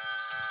is.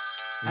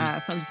 So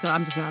I'm just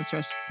gonna answer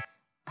it.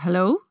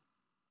 Hello?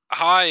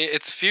 Hi,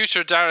 it's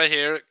future Dara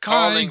here,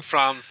 calling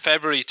from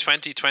February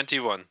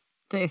 2021.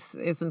 This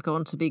isn't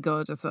going to be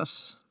good, is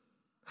it?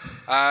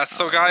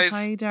 So guys,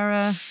 hi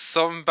Dara.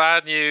 Some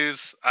bad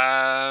news.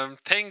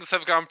 Things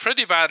have gone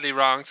pretty badly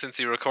wrong since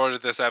you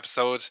recorded this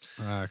episode.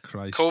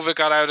 Christ. COVID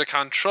got out of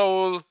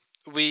control.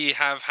 We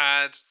have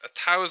had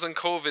 1,000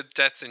 COVID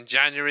deaths in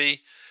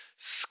January.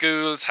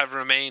 Schools have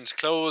remained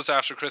closed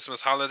after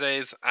Christmas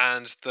holidays,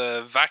 and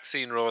the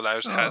vaccine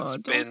rollout has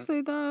been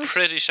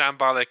pretty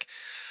shambolic.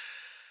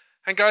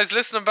 And guys,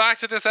 listening back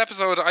to this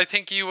episode, I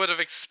think you would have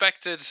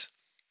expected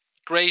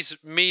great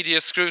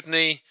media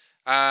scrutiny,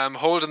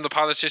 holding the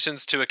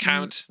politicians to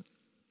account.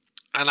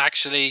 And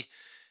actually,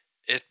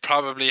 it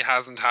probably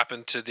hasn't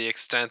happened to the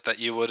extent that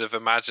you would have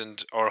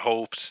imagined or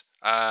hoped.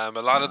 A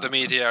lot of the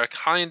media are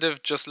kind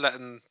of just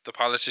letting the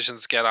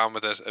politicians get on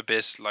with it a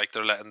bit, like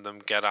they're letting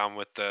them get on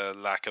with the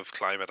lack of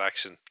climate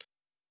action.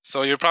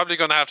 So you're probably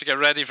going to have to get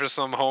ready for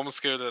some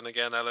homeschooling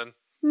again, Ellen.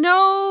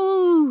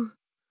 No!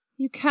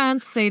 You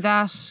can't say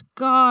that.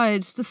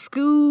 God, the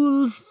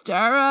schools,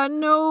 Dara,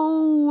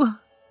 no!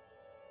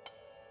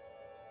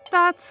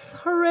 That's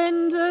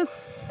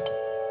horrendous.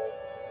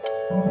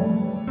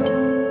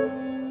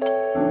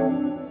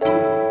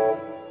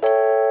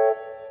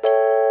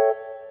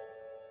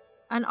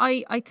 And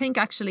I think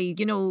actually,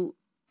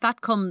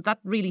 that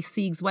really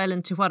segues well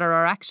into what are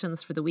our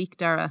actions for the week,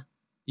 Dara.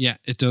 Yeah,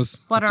 it does.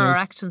 What are our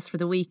actions for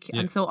the week?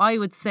 Yeah. And so I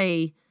would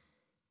say,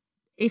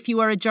 if you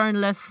are a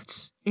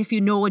journalist, if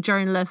you know a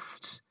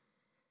journalist,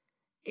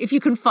 if you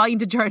can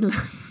find a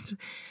journalist,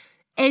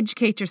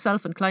 educate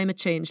yourself on climate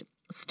change.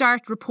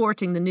 Start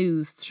reporting the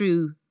news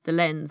through the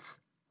lens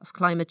of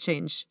climate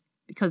change,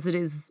 because it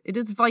is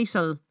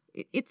vital.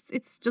 It's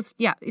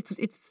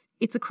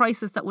a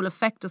crisis that will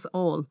affect us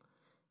all.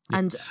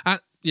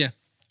 Yeah.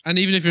 And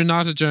even if you're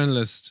not a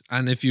journalist,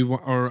 and if you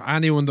or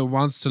anyone that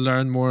wants to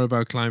learn more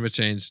about climate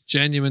change,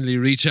 genuinely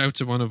reach out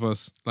to one of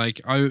us.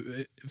 Like,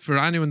 for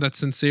anyone that's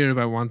sincere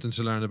about wanting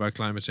to learn about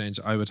climate change,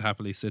 I would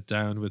happily sit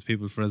down with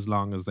people for as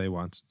long as they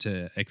want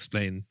to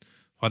explain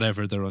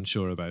whatever they're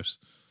unsure about.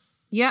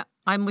 Yeah,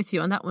 I'm with you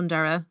on that one,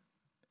 Dara.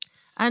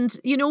 And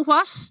you know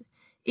what?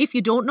 If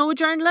you don't know a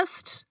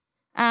journalist,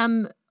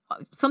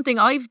 something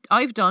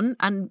I've done,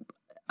 and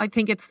I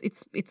think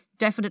it's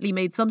definitely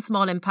made some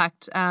small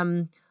impact.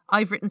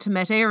 I've written to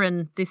Met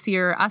Éireann this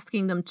year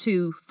asking them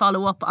to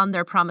follow up on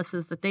their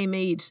promises that they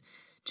made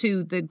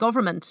to the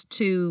government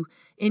to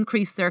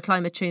increase their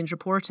climate change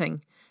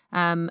reporting.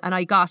 And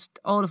I got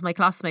all of my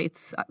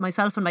classmates,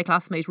 myself and my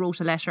classmate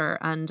wrote a letter,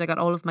 and I got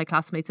all of my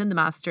classmates in the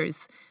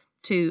Masters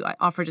I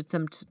offered it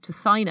them to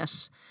sign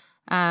it.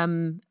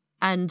 And,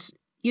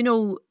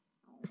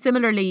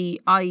 similarly,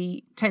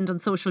 I tend on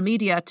social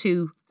media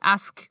to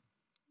ask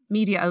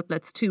media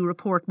outlets to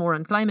report more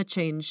on climate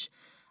change.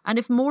 And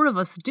if more of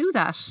us do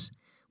that,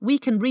 we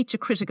can reach a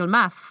critical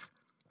mass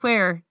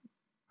where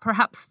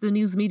perhaps the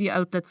news media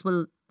outlets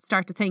will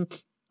start to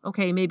think,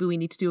 okay, maybe we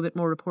need to do a bit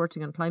more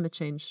reporting on climate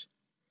change.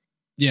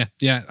 Yeah,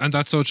 and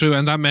that's so true.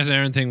 And that Meta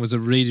Erin thing was a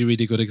really,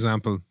 really good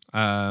example.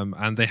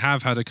 And they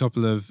have had a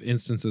couple of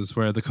instances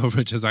where the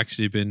coverage has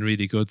actually been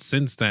really good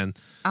since then.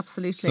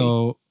 Absolutely.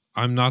 So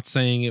I'm not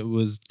saying it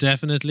was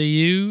definitely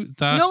you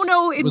that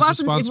No, it was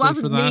wasn't. It responsible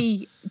wasn't for that.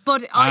 me,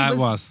 but I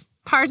was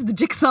part of the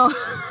jigsaw.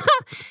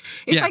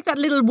 It's like that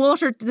little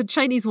the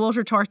Chinese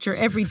water torture.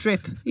 Every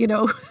drip,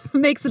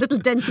 makes a little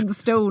dent in the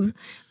stone.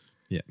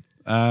 Yeah.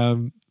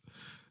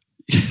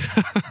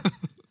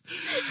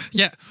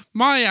 Yeah,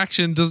 my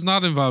action does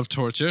not involve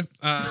torture.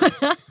 At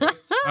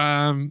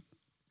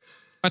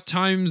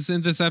times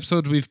in this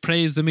episode, we've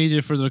praised the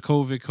media for their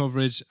COVID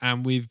coverage,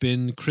 and we've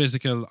been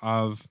critical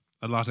of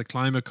a lot of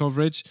climate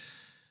coverage.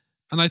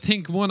 And I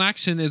think one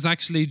action is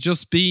actually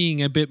just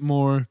being a bit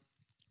more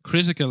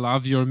critical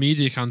of your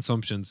media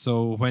consumption.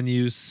 So when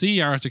you see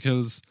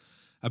articles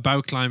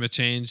about climate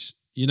change,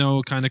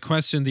 kind of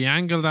question the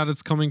angle that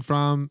it's coming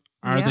from.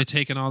 Are they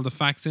taking all the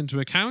facts into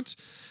account?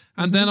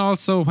 And then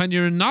also when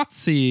you're not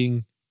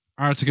seeing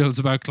articles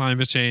about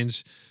climate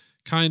change,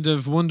 kind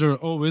of wonder,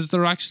 is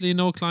there actually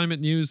no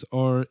climate news,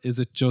 or is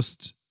it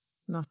just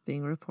not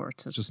being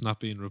reported? Just not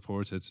being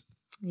reported.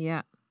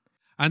 Yeah.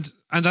 And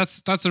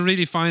that's a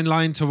really fine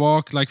line to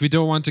walk. Like, we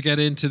don't want to get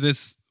into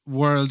this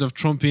world of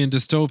Trumpian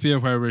dystopia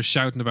where we're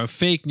shouting about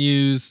fake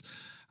news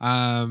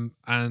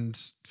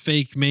and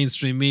fake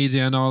mainstream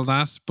media and all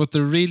that. But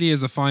there really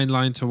is a fine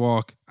line to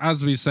walk.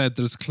 As we've said,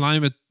 there's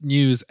climate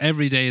news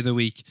every day of the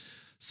week.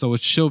 So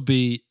it should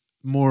be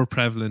more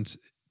prevalent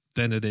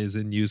than it is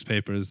in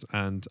newspapers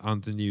and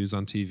on the news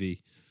on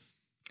TV.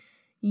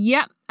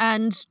 Yeah,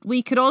 and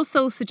we could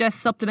also suggest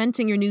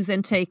supplementing your news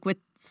intake with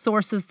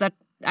sources that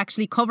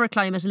actually cover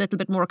climate a little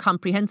bit more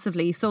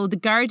comprehensively. So The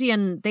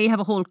Guardian, they have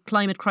a whole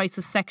climate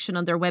crisis section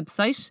on their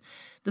website.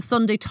 The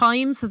Sunday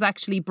Times has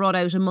actually brought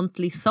out a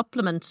monthly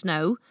supplement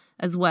now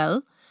as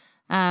well,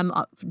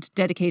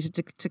 dedicated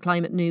to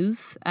climate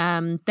news.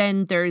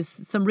 Then there's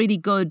some really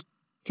good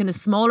kind of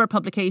smaller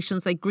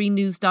publications like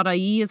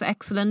greennews.ie is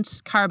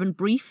excellent, Carbon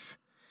Brief.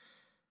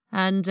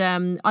 And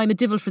I'm a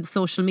devil for the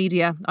social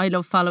media. I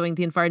love following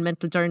the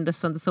environmental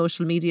journalists on the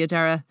social media,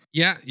 Dara.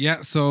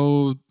 Yeah.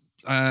 So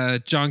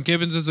John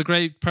Gibbons is a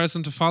great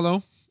person to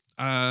follow.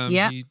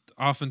 He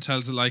often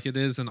tells it like it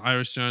is, an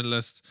Irish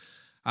journalist.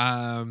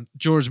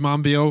 George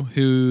Monbiot,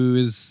 who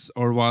is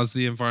or was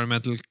the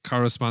environmental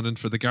correspondent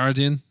for The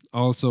Guardian,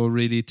 also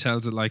really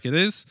tells it like it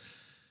is.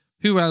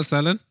 Who else,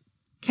 Ellen?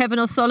 Kevin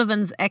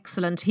O'Sullivan's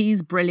excellent.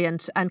 He's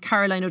brilliant. And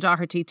Caroline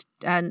O'Doherty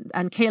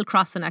and Cale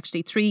Crossan,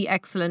 actually, 3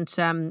 excellent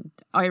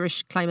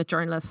Irish climate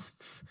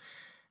journalists.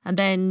 And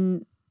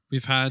then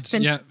we've had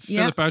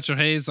Philip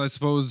Boucher-Hayes, I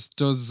suppose,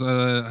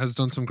 has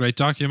done some great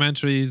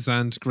documentaries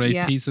and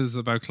great pieces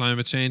about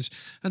climate change.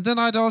 And then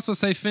I'd also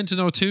say Fintan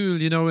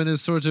O'Toole, in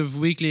his sort of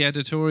weekly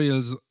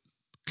editorials,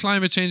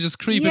 climate change is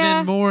creeping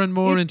in more and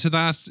more into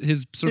that.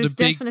 His sort of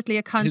there's definitely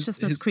a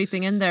consciousness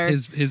creeping in there.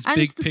 His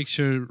big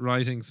picture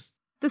writings.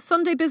 The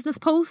Sunday Business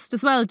Post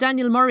as well.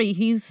 Daniel Murray,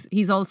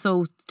 he's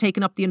also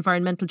taken up the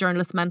environmental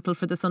journalist mantle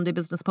for the Sunday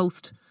Business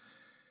Post.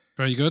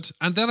 Very good.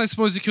 And then I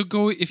suppose you could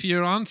go, if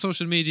you're on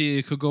social media,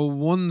 you could go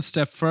one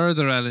step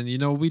further, Ellen.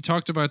 We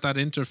talked about that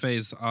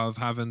interface of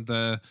having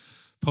the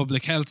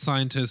public health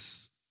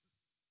scientists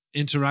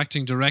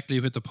interacting directly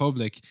with the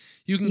public.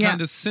 You can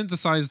kind of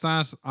synthesize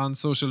that on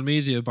social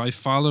media by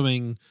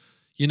following,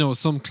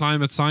 some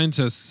climate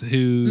scientists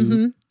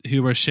who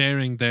are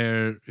sharing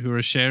their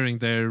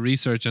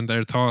research and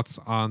their thoughts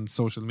on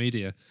social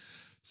media.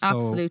 So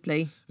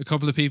absolutely. A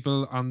couple of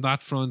people on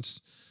that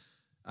front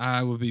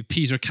would be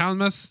Peter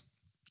Kalmus,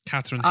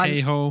 Catherine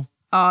Hayhoe.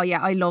 Oh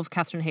yeah, I love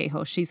Catherine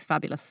Hayhoe. She's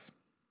fabulous.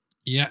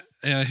 Yeah.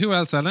 Who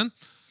else, Ellen?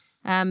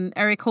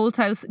 Eric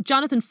Holthouse.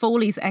 Jonathan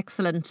Foley's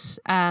excellent.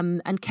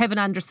 And Kevin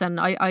Anderson.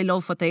 I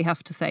love what they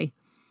have to say.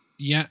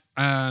 Yeah.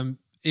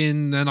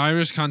 In an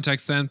Irish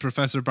context then,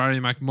 Professor Barry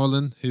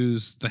McMullen,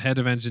 who's the head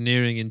of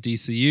engineering in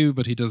DCU,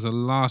 but he does a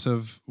lot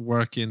of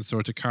work in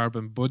sort of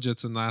carbon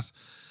budgets and that,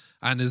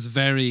 and is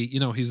very,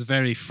 he's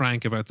very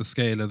frank about the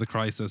scale of the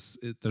crisis.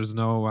 There's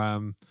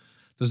no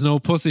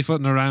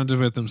pussyfooting around it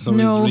with him, so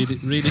he's really,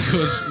 really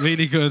good,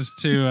 really good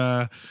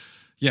to,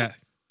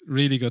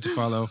 really good to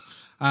follow.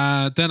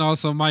 Then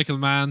also Michael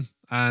Mann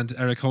and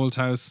Eric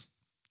Holthouse.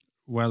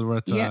 Well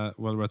worth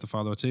a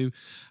follow too.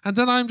 And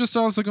then I'm just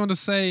also going to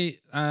say,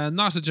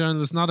 not a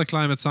journalist, not a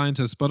climate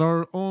scientist, but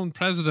our own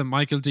president,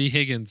 Michael D.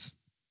 Higgins,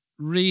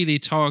 really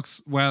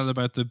talks well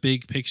about the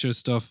big picture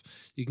stuff.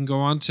 You can go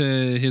on to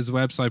his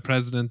website,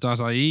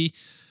 president.ie,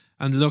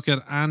 and look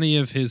at any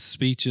of his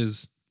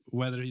speeches,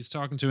 whether he's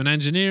talking to an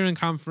engineering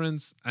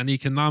conference, an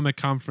economic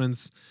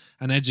conference,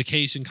 an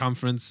education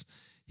conference.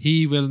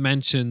 He will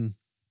mention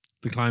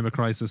the climate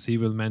crisis. He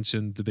will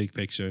mention the big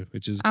picture,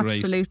 which is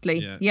great.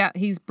 Absolutely. Yeah,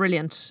 he's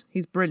brilliant.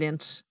 He's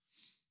brilliant.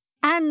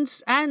 And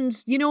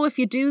if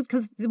you do,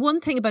 because the one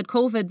thing about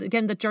COVID,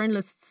 again, that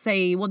journalists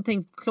say, one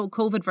thing,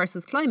 COVID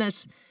versus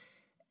climate,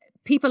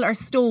 people are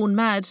stone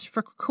mad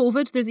for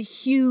COVID. There's a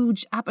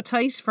huge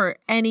appetite for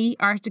any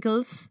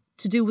articles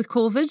to do with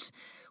COVID.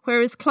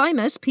 Whereas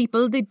climate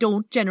people, they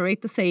don't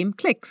generate the same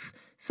clicks.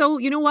 So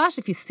you know what?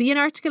 If you see an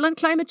article on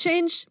climate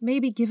change,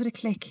 maybe give it a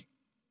click.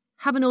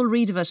 Have an old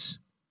read of it.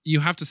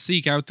 You have to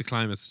seek out the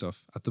climate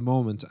stuff at the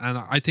moment. And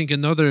I think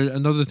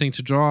another thing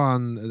to draw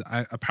on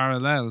a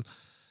parallel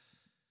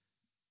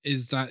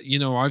is that, you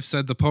know, I've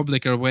said the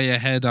public are way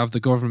ahead of the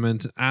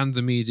government and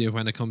the media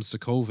when it comes to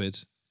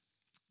COVID.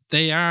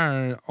 They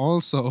are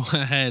also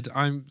ahead,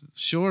 I'm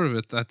sure of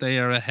it, that they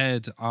are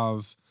ahead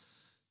of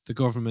the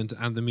government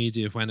and the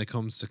media when it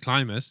comes to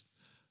climate.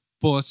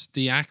 But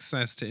the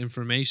access to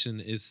information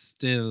is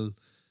still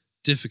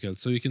difficult.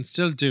 So you can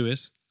still do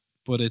it,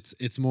 but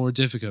it's more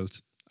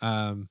difficult.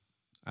 And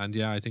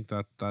yeah, I think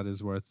that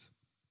is worth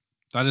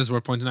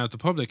pointing out. The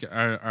public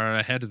are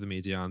ahead of the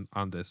media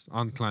on this,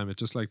 on climate,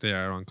 just like they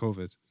are on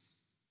COVID.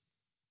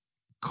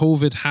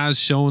 COVID has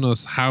shown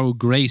us how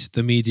great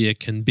the media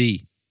can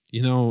be.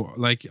 You know,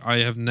 like I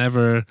have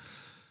never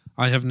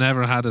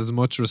had as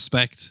much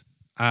respect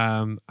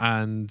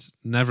and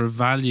never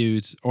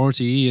valued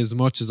RTE as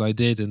much as I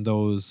did in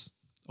those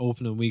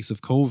opening weeks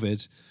of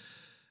COVID.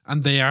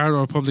 And they are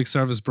our public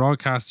service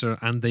broadcaster,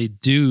 and they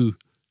do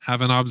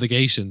have an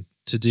obligation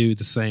to do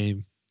the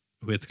same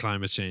with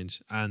climate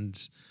change. And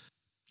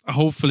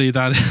hopefully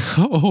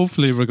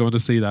we're going to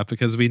see that,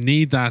 because we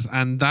need that.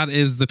 And that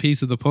is the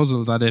piece of the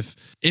puzzle, that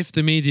if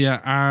the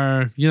media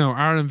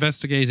are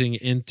investigating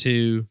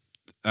into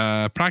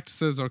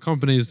practices or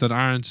companies that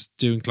aren't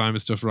doing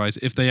climate stuff right,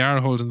 if they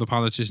are holding the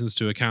politicians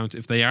to account,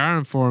 if they are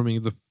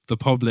informing the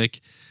public,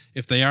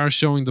 if they are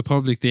showing the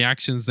public the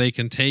actions they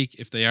can take,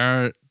 if they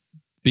are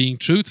being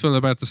truthful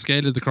about the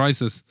scale of the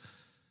crisis,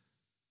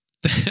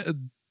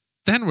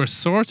 then we're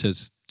sorted.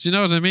 Do you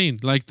know what I mean?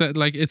 Like that,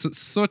 like it's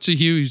such a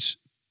huge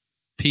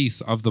piece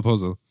of the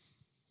puzzle.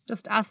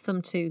 Just ask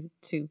them to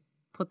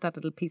put that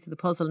little piece of the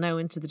puzzle now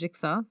into the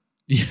jigsaw.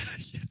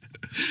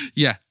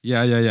 Yeah.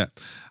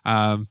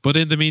 But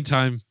in the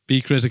meantime,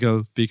 be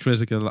critical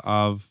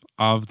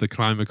of the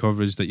climate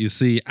coverage that you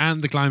see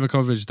and the climate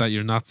coverage that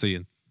you're not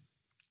seeing.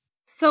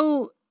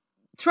 So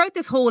throughout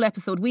this whole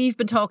episode, we've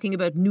been talking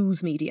about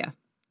news media.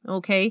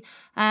 Okay.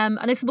 And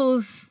I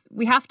suppose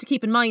we have to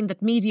keep in mind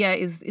that media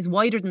is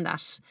wider than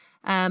that.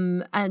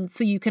 And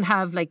so you can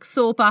have like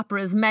soap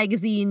operas,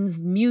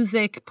 magazines,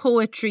 music,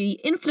 poetry,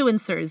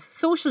 influencers,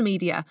 social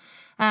media.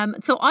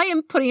 So I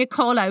am putting a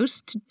call out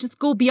to just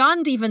go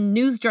beyond even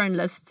news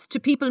journalists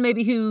to people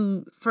maybe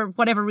who, for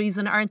whatever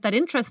reason, aren't that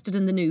interested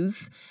in the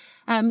news.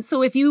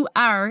 So if you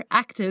are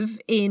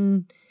active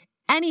in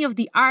any of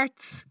the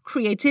arts,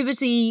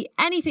 creativity,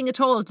 anything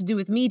at all to do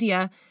with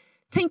media,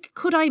 think,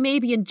 could I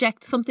maybe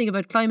inject something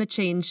about climate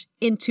change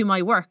into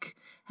my work?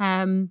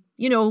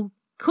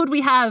 Could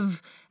we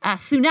have a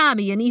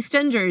tsunami in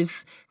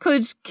EastEnders?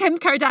 Could Kim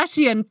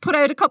Kardashian put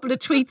out a couple of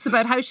tweets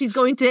about how she's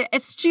going to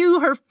eschew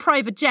her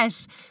private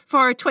jet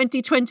for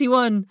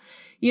 2021?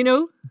 You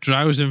know?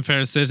 Drought in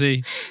Fair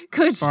City.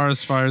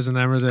 Forest fires in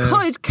Emmerdale.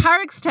 Could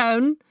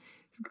Carrickstown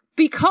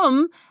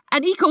become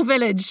an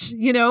eco-village?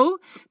 You know?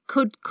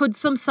 Could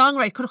some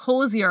songwriter, could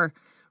Hosier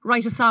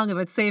write a song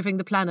about saving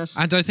the planet?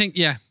 And I think,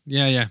 yeah.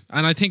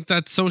 And I think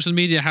that social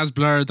media has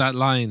blurred that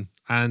line.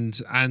 And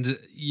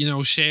you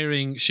know,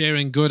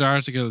 sharing good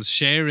articles,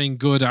 sharing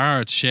good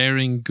art,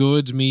 sharing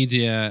good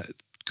media,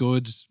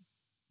 good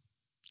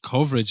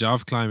coverage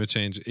of climate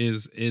change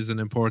is an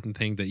important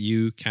thing that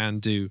you can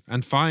do.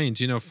 And find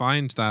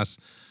those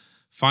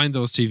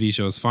TV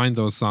shows, find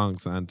those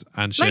songs and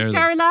share them. Like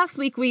Dara, last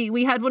week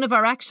we had one of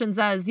our actions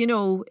as, you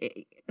know,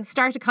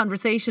 start a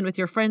conversation with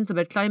your friends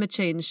about climate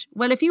change.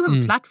 Well, if you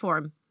have a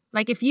platform,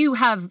 like if you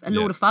have a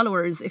load of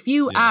followers, if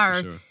you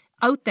are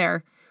out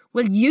there,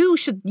 well,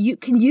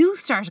 can you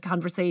start a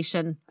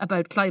conversation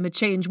about climate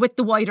change with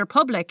the wider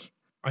public?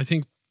 I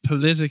think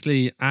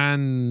politically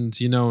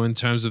and, you know, in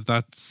terms of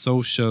that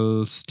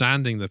social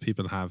standing that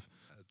people have,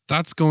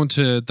 that's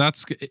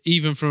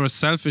even from a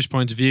selfish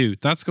point of view,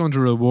 that's going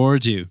to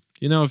reward you.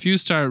 You know, if you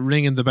start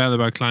ringing the bell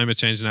about climate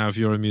change now, if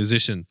you're a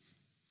musician,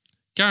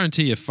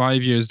 guarantee you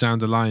 5 years down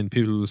the line,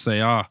 people will say,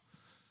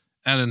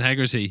 Ellen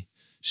Hegarty,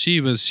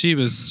 she was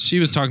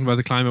talking about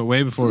the climate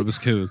way before it was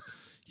cool.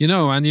 You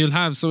know, and you'll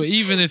have, so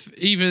even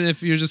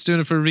if you're just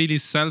doing it for really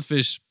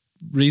selfish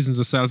reasons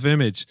of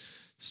self-image,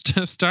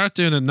 start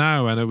doing it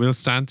now and it will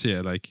stand to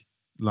you, like,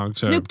 long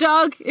term. Snoop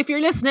Dogg, if you're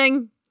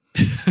listening.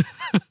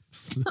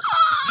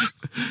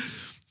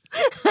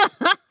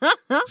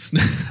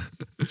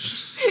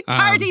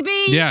 Cardi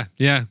B.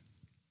 Yeah.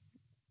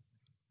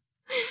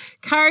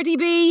 Cardi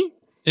B.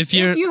 If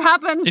you're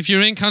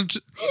in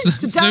control,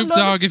 Snoop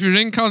Dogg, if you're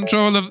in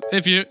control of the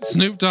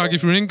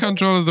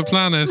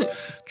planet,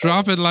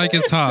 drop it like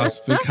it's hot,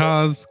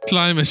 because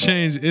climate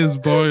change is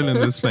boiling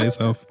this place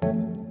up.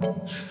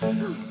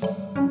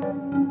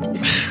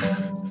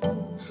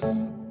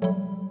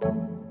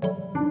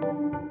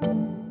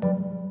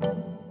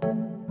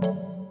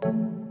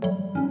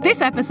 This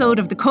episode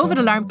of the COVID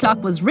Alarm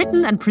Clock was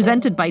written and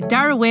presented by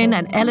Dara Wynne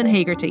and Ellen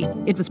Hegarty.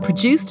 It was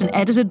produced and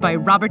edited by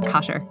Robert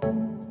Cotter.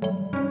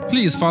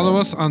 Please follow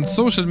us on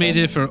social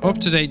media for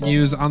up-to-date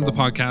news on the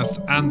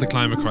podcast and the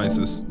climate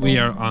crisis. We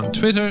are on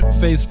Twitter,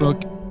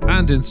 Facebook,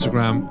 and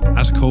Instagram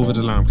at COVID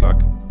Alarm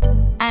Clock.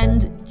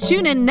 And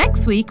tune in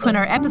next week when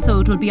our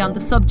episode will be on the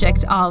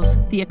subject of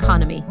the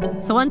economy.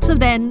 So until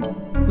then,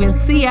 we'll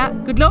see ya.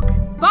 Good luck.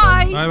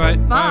 Bye. Bye-bye.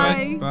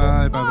 Bye.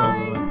 Bye. Bye.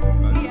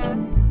 Bye. See ya.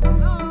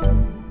 Slán.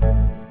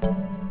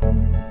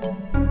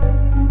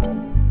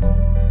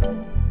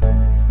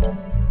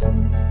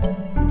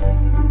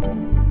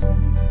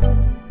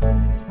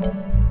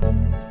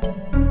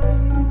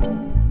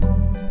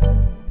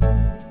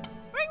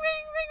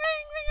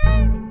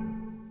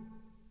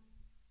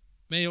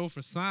 Mayo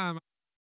for Sam.